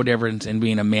there's no difference in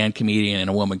being a man comedian and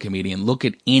a woman comedian, look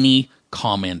at any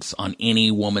comments on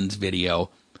any woman's video.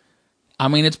 I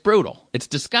mean, it's brutal. It's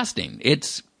disgusting.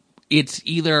 It's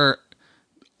either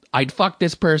I'd fuck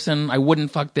this person, I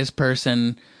wouldn't fuck this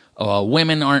person,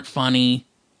 women aren't funny.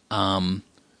 Even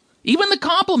the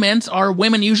compliments are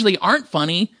women usually aren't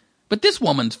funny, but this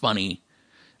woman's funny.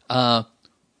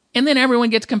 And then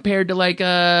everyone gets compared to like,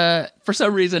 for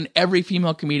some reason, every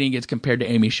female comedian gets compared to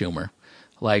Amy Schumer.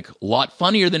 Like, a lot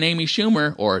funnier than Amy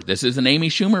Schumer, or this is an Amy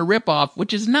Schumer ripoff,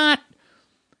 which is not.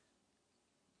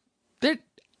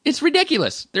 It's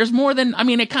ridiculous. There's more than,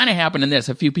 it kind of happened in this.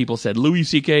 A few people said Louis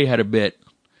C.K. had a bit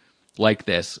like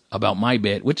this about my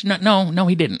bit, which no,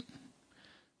 he didn't.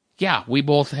 Yeah, we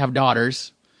both have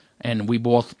daughters, and we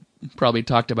both probably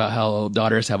talked about how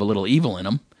daughters have a little evil in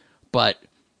them, but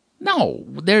no,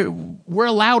 we're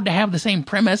allowed to have the same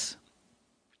premise.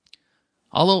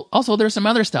 Although, also, there's some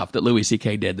other stuff that Louis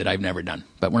C.K. did that I've never done,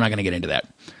 but we're not going to get into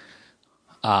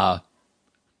that.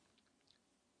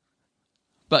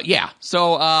 But yeah,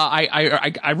 so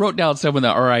I wrote down some of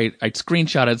I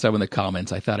screenshotted some of the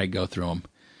comments. I thought I'd go through them.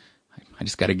 I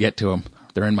just got to get to them.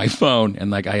 They're in my phone,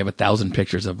 and like I have 1,000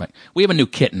 pictures of we have a new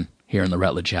kitten here in the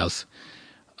Rutledge house,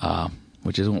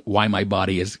 which is why my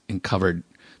body is covered.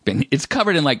 It's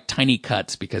covered in like tiny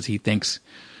cuts, because he thinks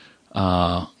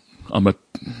I'm a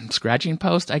scratching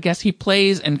post. I guess he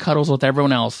plays and cuddles with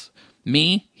everyone else.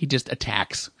 Me, he just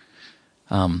attacks.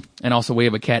 And also we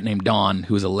have a cat named Dawn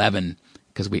who's 11,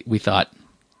 because we thought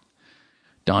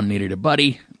Dawn needed a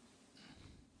buddy.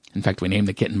 In fact, we named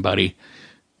the kitten Buddy,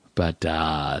 but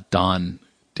Dawn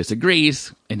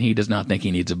disagrees, and he does not think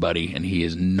he needs a buddy, and he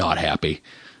is not happy,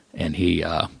 and he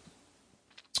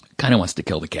kind of wants to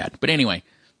kill the cat. But anyway,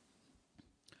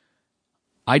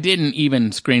 I didn't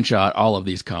even screenshot all of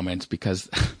these comments because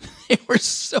they were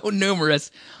so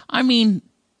numerous. I mean,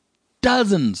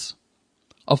 dozens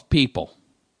of people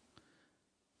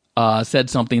said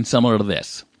something similar to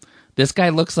this. This guy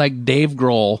looks like Dave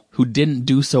Grohl, who didn't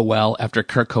do so well after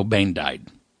Kurt Cobain died.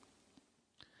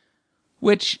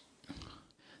 Which,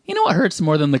 what hurts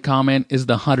more than the comment is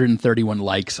the 131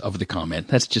 likes of the comment.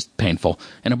 That's just painful.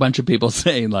 And a bunch of people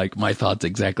saying, like, my thoughts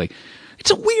exactly.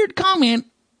 It's a weird comment,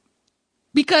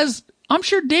 because I'm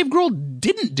sure Dave Grohl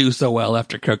didn't do so well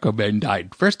after Kurt Cobain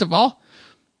died. First of all,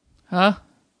 So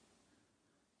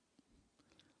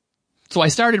I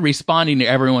started responding to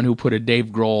everyone who put a Dave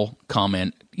Grohl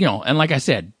comment, and like I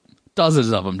said,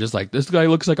 dozens of them, just like, this guy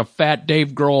looks like a fat Dave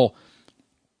Grohl.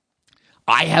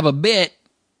 I have a bit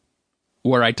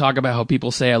where I talk about how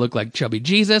people say I look like Chubby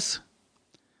Jesus.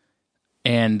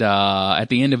 And at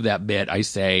the end of that bit, I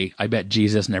say, I bet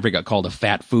Jesus never got called a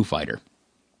fat Foo Fighter.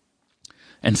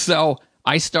 And so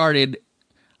I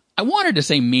wanted to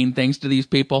say mean things to these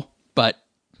people, but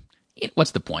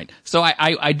what's the point? So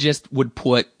I just would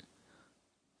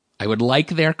I would like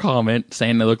their comment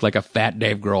saying they look like a fat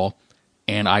Dave Grohl,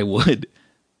 and I would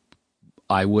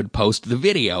post the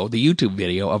YouTube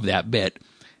video of that bit.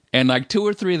 And like 2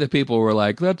 or 3 of the people were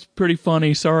like, "That's pretty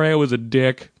funny. Sorry I was a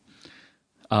dick."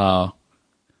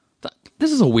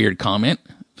 This is a weird comment.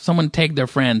 Someone tagged their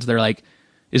friends. They're like,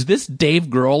 "Is this Dave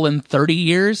Grohl in 30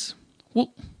 years?"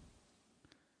 Well,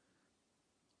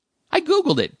 I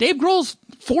Googled it. Dave Grohl's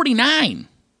 49.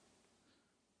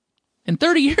 In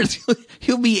 30 years,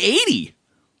 he'll be 80.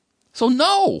 So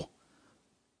no.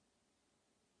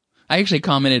 I actually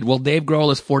commented, well, Dave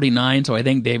Grohl is 49, so I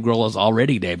think Dave Grohl is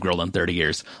already Dave Grohl in 30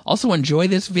 years. Also, enjoy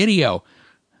this video.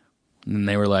 And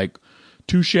they were like,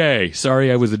 touche.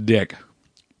 Sorry I was a dick.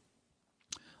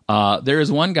 There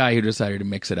is one guy who decided to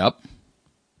mix it up.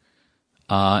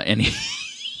 And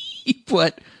he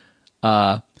put,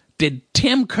 did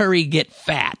Tim Curry get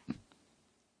fat?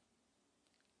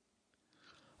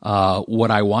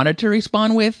 What I wanted to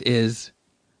respond with is,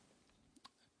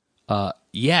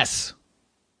 yes.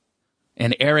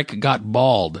 And Eric got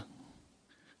bald,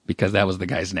 because that was the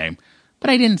guy's name. But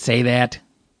I didn't say that.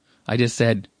 I just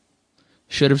said,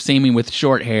 should have seen me with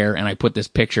short hair, and I put this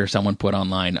picture someone put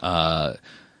online that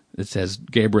says,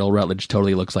 Gabriel Rutledge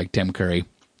totally looks like Tim Curry.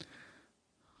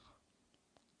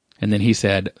 And then he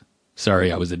said,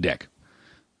 sorry, I was a dick.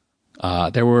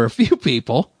 There were a few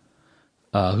people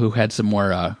who had some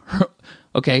more,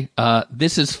 okay,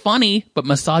 this is funny, but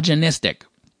misogynistic.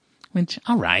 Which,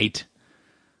 all right.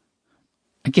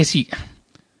 I guess the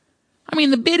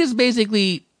bit is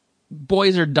basically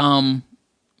boys are dumb,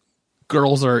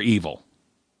 girls are evil.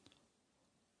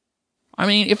 I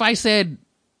mean, if I said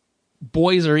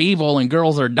boys are evil and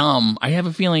girls are dumb, I have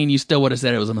a feeling you still would have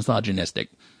said it was misogynistic.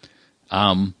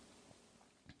 I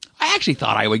actually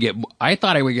thought I would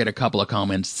get a couple of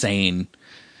comments saying,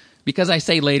 because I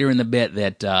say later in the bit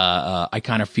that I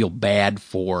kind of feel bad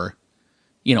for,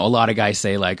 a lot of guys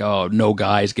say like, oh, no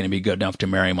guy's going to be good enough to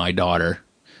marry my daughter.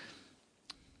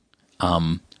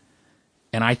 And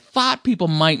I thought people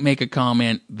might make a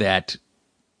comment that,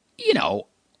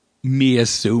 me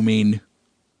assuming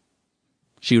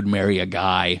she would marry a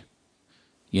guy,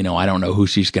 I don't know who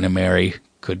she's going to marry.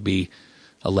 Could be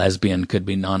a lesbian, could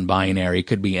be non-binary,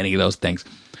 could be any of those things,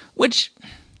 which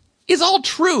is all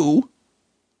true.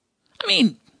 I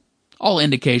mean, all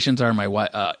indications are my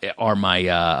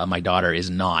daughter is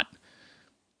not.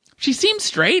 She seems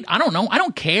straight. I don't know. I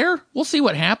don't care. We'll see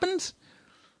what happens.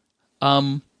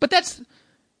 But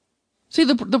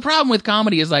the problem with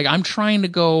comedy is like, I'm trying to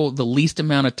go the least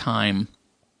amount of time,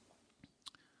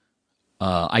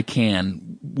 I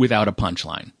can without a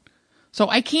punchline. So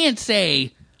I can't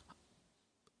say,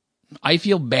 I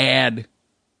feel bad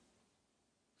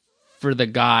for the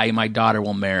guy my daughter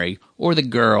will marry, or the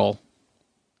girl,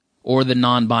 or the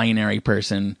non-binary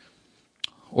person,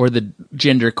 or the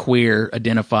genderqueer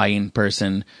identifying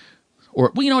person,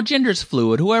 or, gender's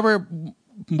fluid,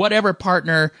 whatever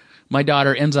partner my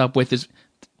daughter ends up with it's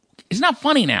not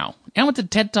funny now. Now it's a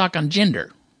TED Talk on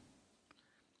gender.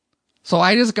 So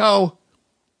I just go,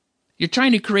 you're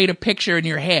trying to create a picture in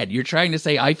your head. You're trying to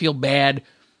say, I feel bad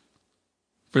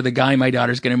for the guy my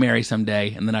daughter's going to marry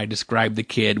someday. And then I describe the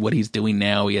kid, what he's doing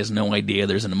now. He has no idea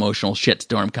there's an emotional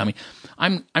shitstorm coming.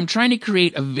 I'm trying to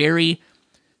create a very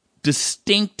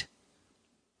distinct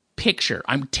picture.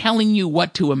 I'm telling you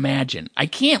what to imagine. I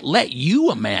can't let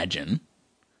you imagine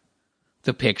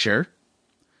the picture,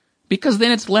 because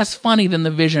then it's less funny than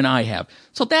the vision I have.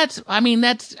 So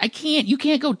you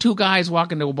can't go 2 guys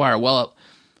walking to a bar. Well,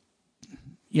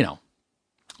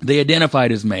 they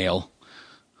identified as male.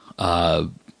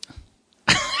 That's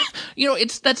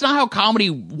not how comedy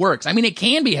works. I mean, it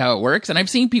can be how it works, and I've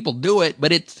seen people do it,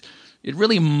 but it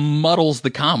really muddles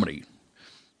the comedy.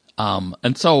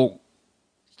 And so,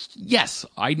 yes,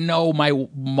 I know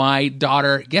my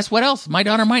daughter, guess what else? My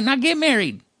daughter might not get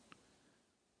married.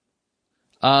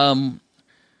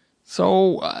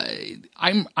 So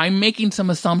I'm making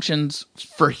some assumptions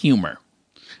for humor,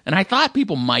 and I thought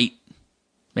people might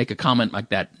make a comment like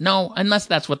that. No, unless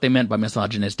that's what they meant by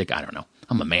misogynistic. I don't know.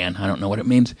 I'm a man. I don't know what it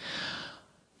means.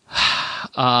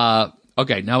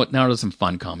 Okay, now to some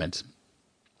fun comments.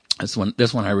 This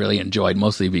one I really enjoyed,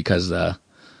 mostly because of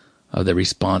the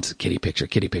response. Kitty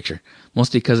picture.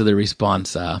 Mostly because of the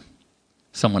response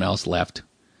someone else left.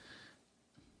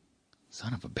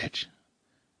 Son of a bitch.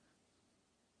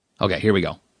 Okay, here we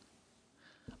go.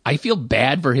 I feel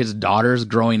bad for his daughters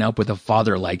growing up with a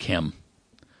father like him.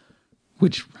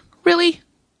 Which, really?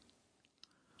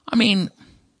 I mean,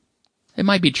 It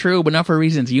might be true, but not for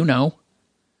reasons you know.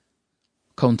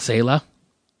 Consela.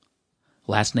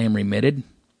 Last name remitted.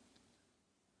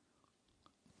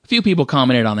 A few people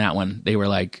commented on that one. They were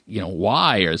like,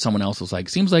 why? Or someone else was like,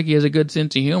 seems like he has a good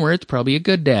sense of humor. It's probably a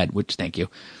good dad, which thank you.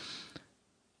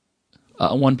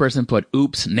 One person put,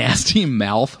 oops, nasty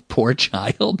mouth, poor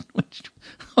child.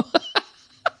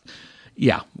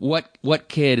 Yeah, what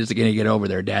kid is going to get over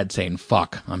their dad saying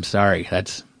fuck? I'm sorry.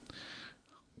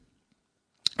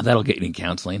 That'll get you in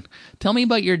counseling. Tell me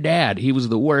about your dad. He was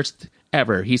the worst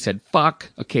ever. He said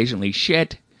fuck, occasionally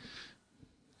shit.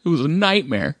 It was a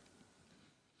nightmare.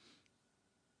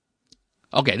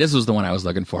 Okay, this was the one I was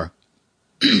looking for.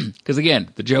 Because again,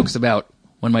 the joke's about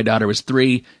when my daughter was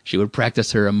 3, she would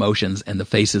practice her emotions and the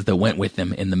faces that went with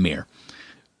them in the mirror.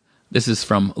 This is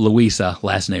from Louisa,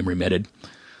 last name remitted.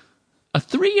 A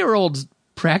 3-year-old's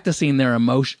practicing their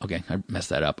emotion. Okay, I messed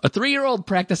that up. A 3-year-old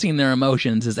practicing their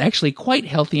emotions is actually quite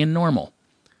healthy and normal.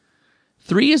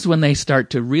 3 is when they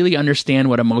start to really understand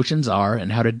what emotions are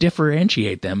and how to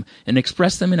differentiate them and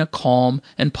express them in a calm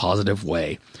and positive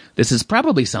way. This is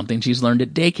probably something she's learned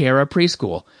at daycare or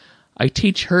preschool. I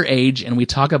teach her age and we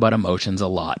talk about emotions a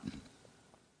lot.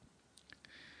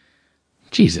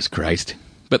 Jesus Christ.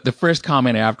 But the first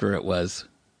comment after it was,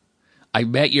 I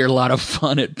bet you're a lot of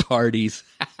fun at parties.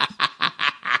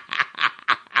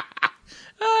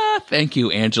 Thank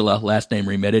you, Angela, last name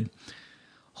remitted.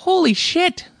 Holy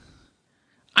shit.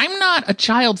 I'm not a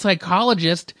child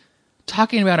psychologist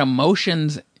talking about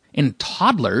emotions in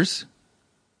toddlers.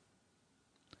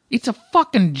 It's a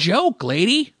fucking joke,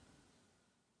 lady.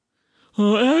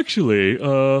 Actually,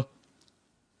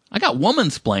 I got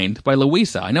womansplained by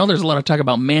Louisa. I know there's a lot of talk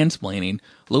about mansplaining.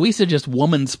 Louisa just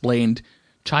womansplained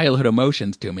childhood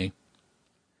emotions to me.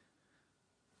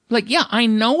 Like, yeah, I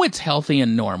know it's healthy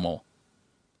and normal.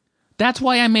 That's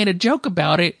why I made a joke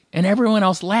about it, and everyone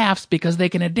else laughs because they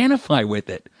can identify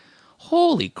with it.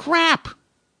 Holy crap.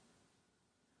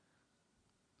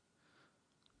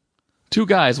 2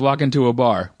 guys walk into a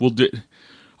bar.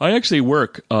 I actually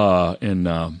work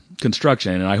in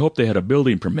construction, and I hope they had a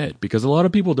building permit, because a lot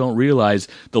of people don't realize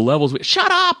the levels.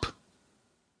 Shut up!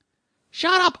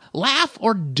 Shut up! Laugh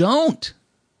or don't!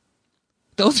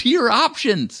 Those are your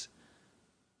options.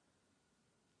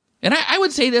 And I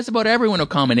would say this about everyone who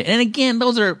commented. And again,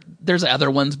 there's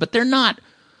other ones, but they're not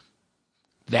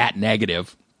that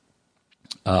negative.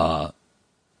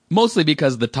 Mostly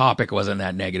because the topic wasn't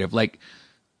that negative. Like,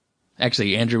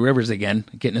 actually, Andrew Rivers again,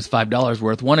 getting his $5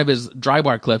 worth. One of his dry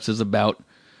bar clips is about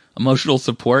emotional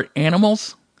support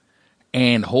animals.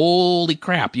 And holy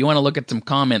crap, you want to look at some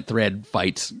comment thread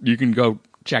fights, you can go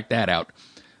check that out.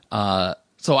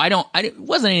 So it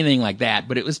wasn't anything like that,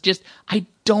 but it was just, I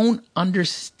don't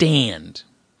understand.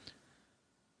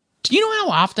 Do you know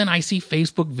how often I see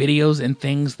Facebook videos and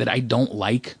things that I don't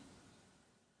like?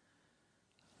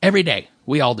 Every day.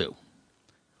 We all do.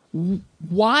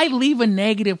 Why leave a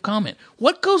negative comment?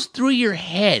 What goes through your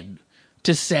head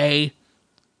to say,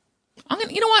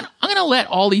 you know what? I'm going to let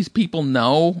all these people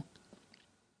know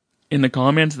in the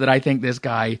comments that I think this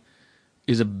guy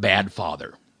is a bad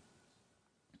father.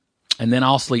 And then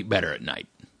I'll sleep better at night.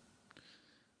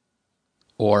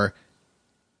 Or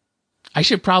I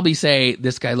should probably say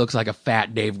this guy looks like a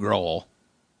fat Dave Grohl.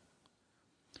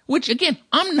 Which again,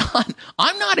 I'm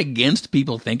not against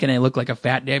people thinking I look like a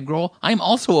fat Dave Grohl. I'm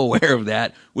also aware of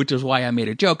that, which is why I made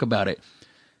a joke about it.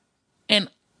 And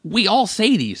we all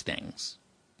say these things,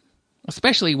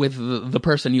 especially with the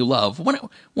person you love.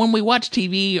 When we watch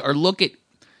TV or look at,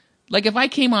 like if I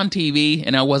came on TV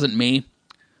and I wasn't me,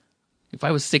 if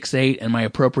I was 6'8" and my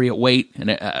appropriate weight in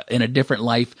a different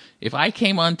life, if I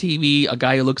came on TV, a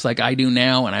guy who looks like I do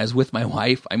now, and I was with my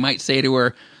wife, I might say to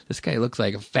her, this guy looks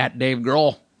like a fat Dave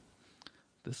Grohl.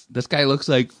 This guy looks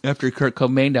like after Kurt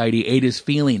Cobain died, he ate his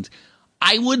feelings.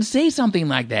 I would say something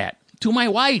like that to my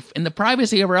wife in the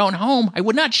privacy of her own home. I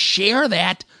would not share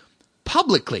that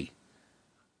publicly.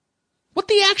 What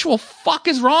the actual fuck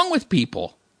is wrong with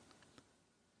people?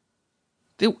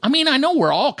 I mean, I know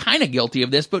we're all kind of guilty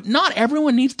of this, but not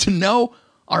everyone needs to know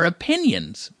our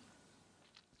opinions,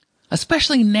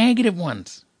 especially negative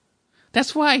ones.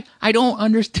 That's why I don't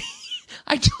understand.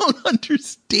 I don't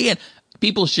understand.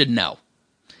 People should know.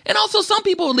 And also, some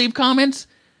people would leave comments.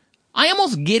 I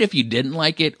almost get if you didn't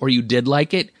like it or you did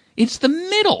like it. It's the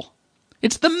middle.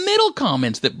 It's the middle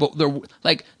comments that they're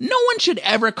like, no one should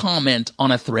ever comment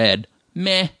on a thread.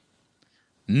 Meh.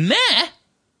 Meh?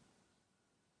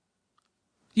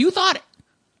 You thought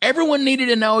everyone needed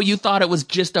to know you thought it was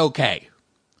just okay.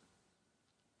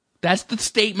 That's the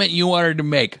statement you wanted to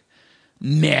make.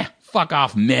 Meh. Fuck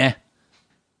off, meh.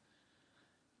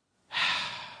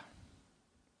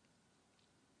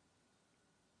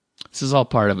 This is all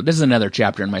part of it. This is another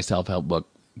chapter in my self-help book.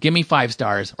 Give me 5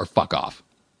 stars or fuck off.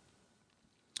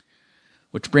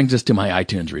 Which brings us to my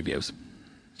iTunes reviews.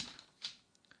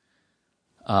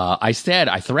 I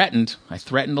threatened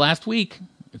last week,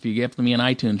 if you give me an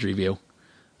iTunes review,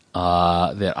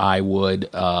 that I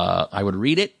would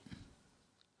read it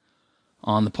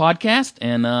on the podcast,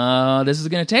 and this is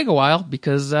going to take a while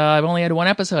because I've only had 1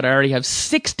 episode. I already have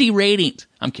 60 ratings.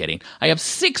 I'm kidding. I have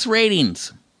 6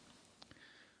 ratings.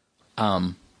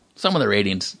 Some of the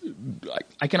ratings,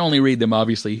 I can only read them,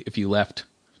 obviously, if you left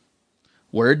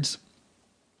words.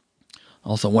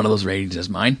 Also, one of those ratings is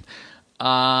mine.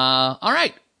 All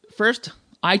right. First,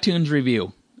 iTunes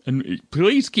review. And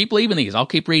please keep leaving these. I'll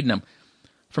keep reading them.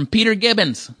 From Peter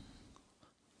Gibbons.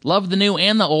 Love the new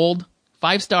and the old.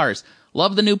 5 stars.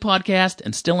 Love the new podcast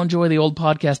and still enjoy the old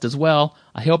podcast as well.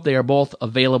 I hope they are both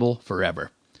available forever.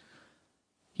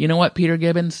 You know what, Peter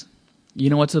Gibbons?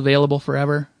 You know what's available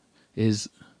forever? Is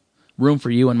room for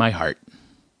you in my heart.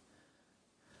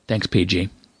 Thanks, PG.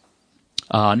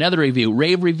 Another review.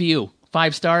 Rave review.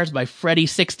 5 stars by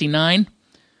Freddy69.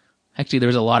 Actually,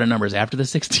 there's a lot of numbers after the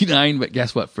 69, but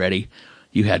guess what, Freddy?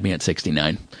 You had me at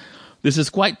 69. This is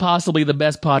quite possibly the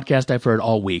best podcast I've heard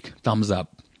all week. Thumbs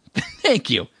up. Thank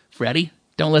you, Freddy.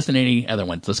 Don't listen to any other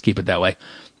ones. Let's keep it that way.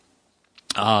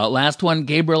 Last one.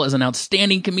 Gabriel is an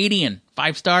outstanding comedian.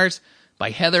 5 stars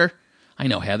by Heather. I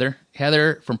know Heather.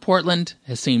 Heather from Portland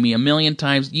has seen me a million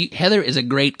times. Heather is a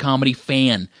great comedy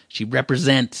fan. She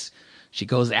represents. She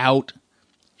goes out.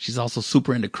 She's also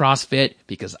super into CrossFit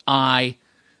because I,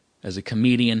 as a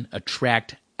comedian,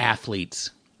 attract athletes.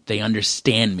 They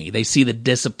understand me. They see the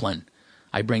discipline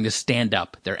I bring to stand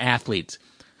up. They're athletes.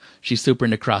 She's super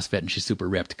into CrossFit and she's super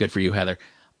ripped. Good for you, Heather.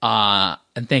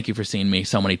 And thank you for seeing me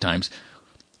so many times.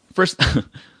 First,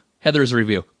 Heather's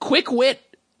review. Quick wit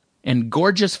and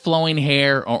gorgeous flowing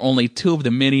hair are only 2 of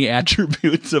the many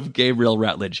attributes of Gabriel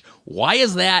Rutledge. Why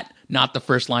is that not the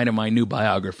first line of my new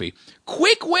biography?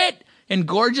 Quick wit and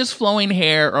gorgeous flowing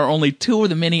hair are only 2 of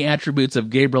the many attributes of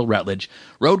Gabriel Rutledge.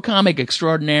 Road comic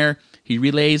extraordinaire, he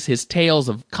relays his tales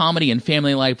of comedy and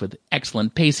family life with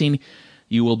excellent pacing.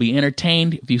 You will be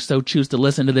entertained if you so choose to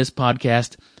listen to this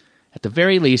podcast. At the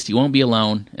very least, you won't be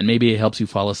alone, and maybe it helps you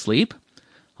fall asleep.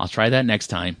 I'll try that next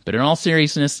time. But in all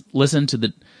seriousness, listen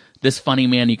to this funny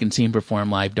man. You can see him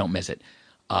perform live. Don't miss it.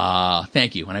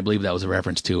 Thank you. And I believe that was a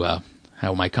reference to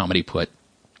how my comedy put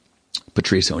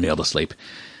Patrice O'Neill to sleep.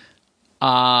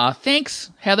 Thanks,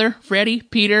 Heather, Freddie,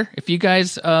 Peter. If you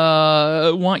guys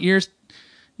want yours,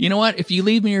 you know what? If you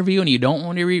leave me a review and you don't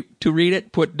want to read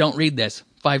it, don't read this.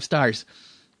 5 stars.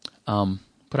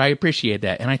 But I appreciate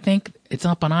that. And I think it's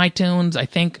up on iTunes. I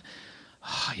think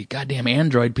you goddamn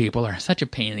Android people are such a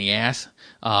pain in the ass.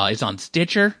 It's on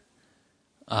Stitcher.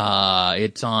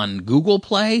 It's on Google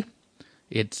Play.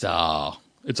 It's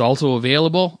also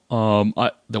available.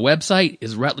 The website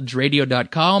is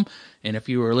rutledgeradio.com. And if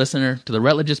you were a listener to the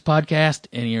Rutledge's podcast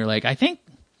and you're like, I think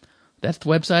that's the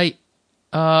website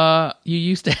you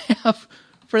used to have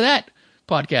for that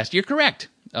podcast, you're correct.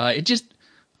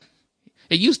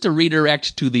 It used to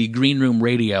redirect to the Green Room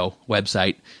Radio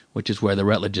website, which is where the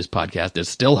Rutledge's podcast is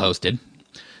still hosted,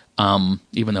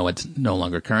 even though it's no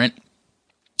longer current.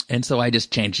 And so I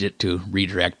just changed it to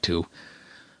redirect to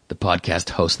the podcast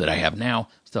host that I have now.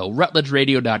 So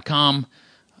rutledgeradio.com,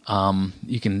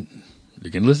 you can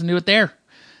listen to it there.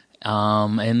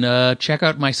 And check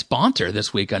out my sponsor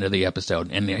this week under the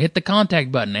episode. And hit the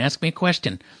contact button. Ask me a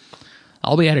question.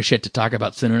 I'll be out of shit to talk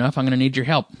about soon enough. I'm going to need your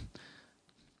help.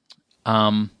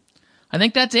 I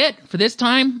think that's it for this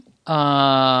time.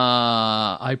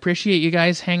 I appreciate you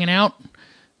guys hanging out.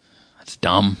 That's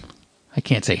dumb. I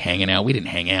can't say hanging out. We didn't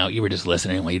hang out. You were just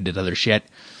listening while you did other shit.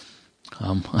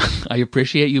 I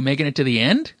appreciate you making it to the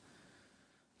end.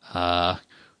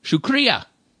 Shukriya.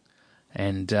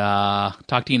 And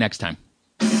talk to you next time.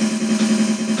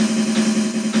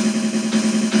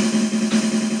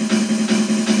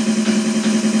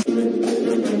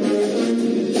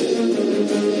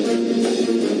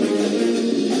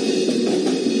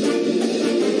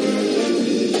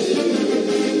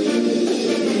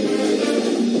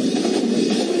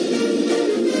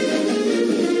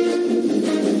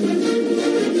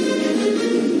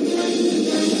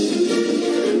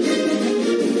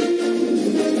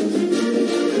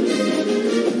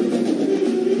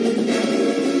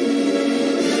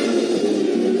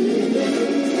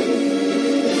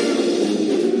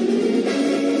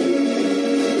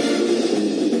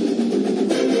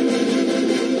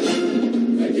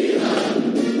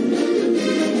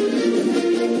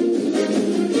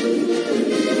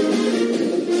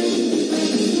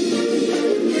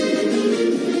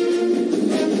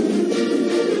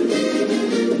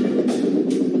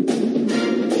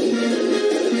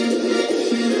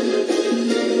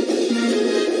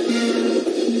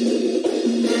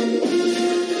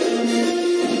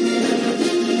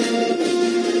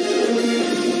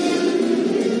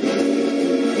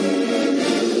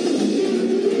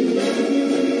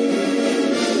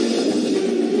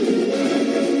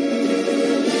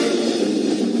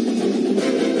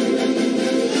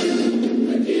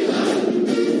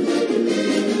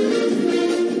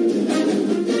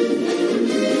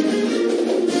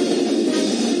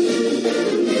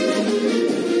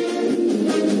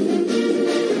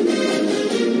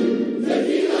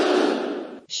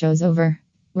 Show's over.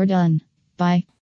 We're done. Bye.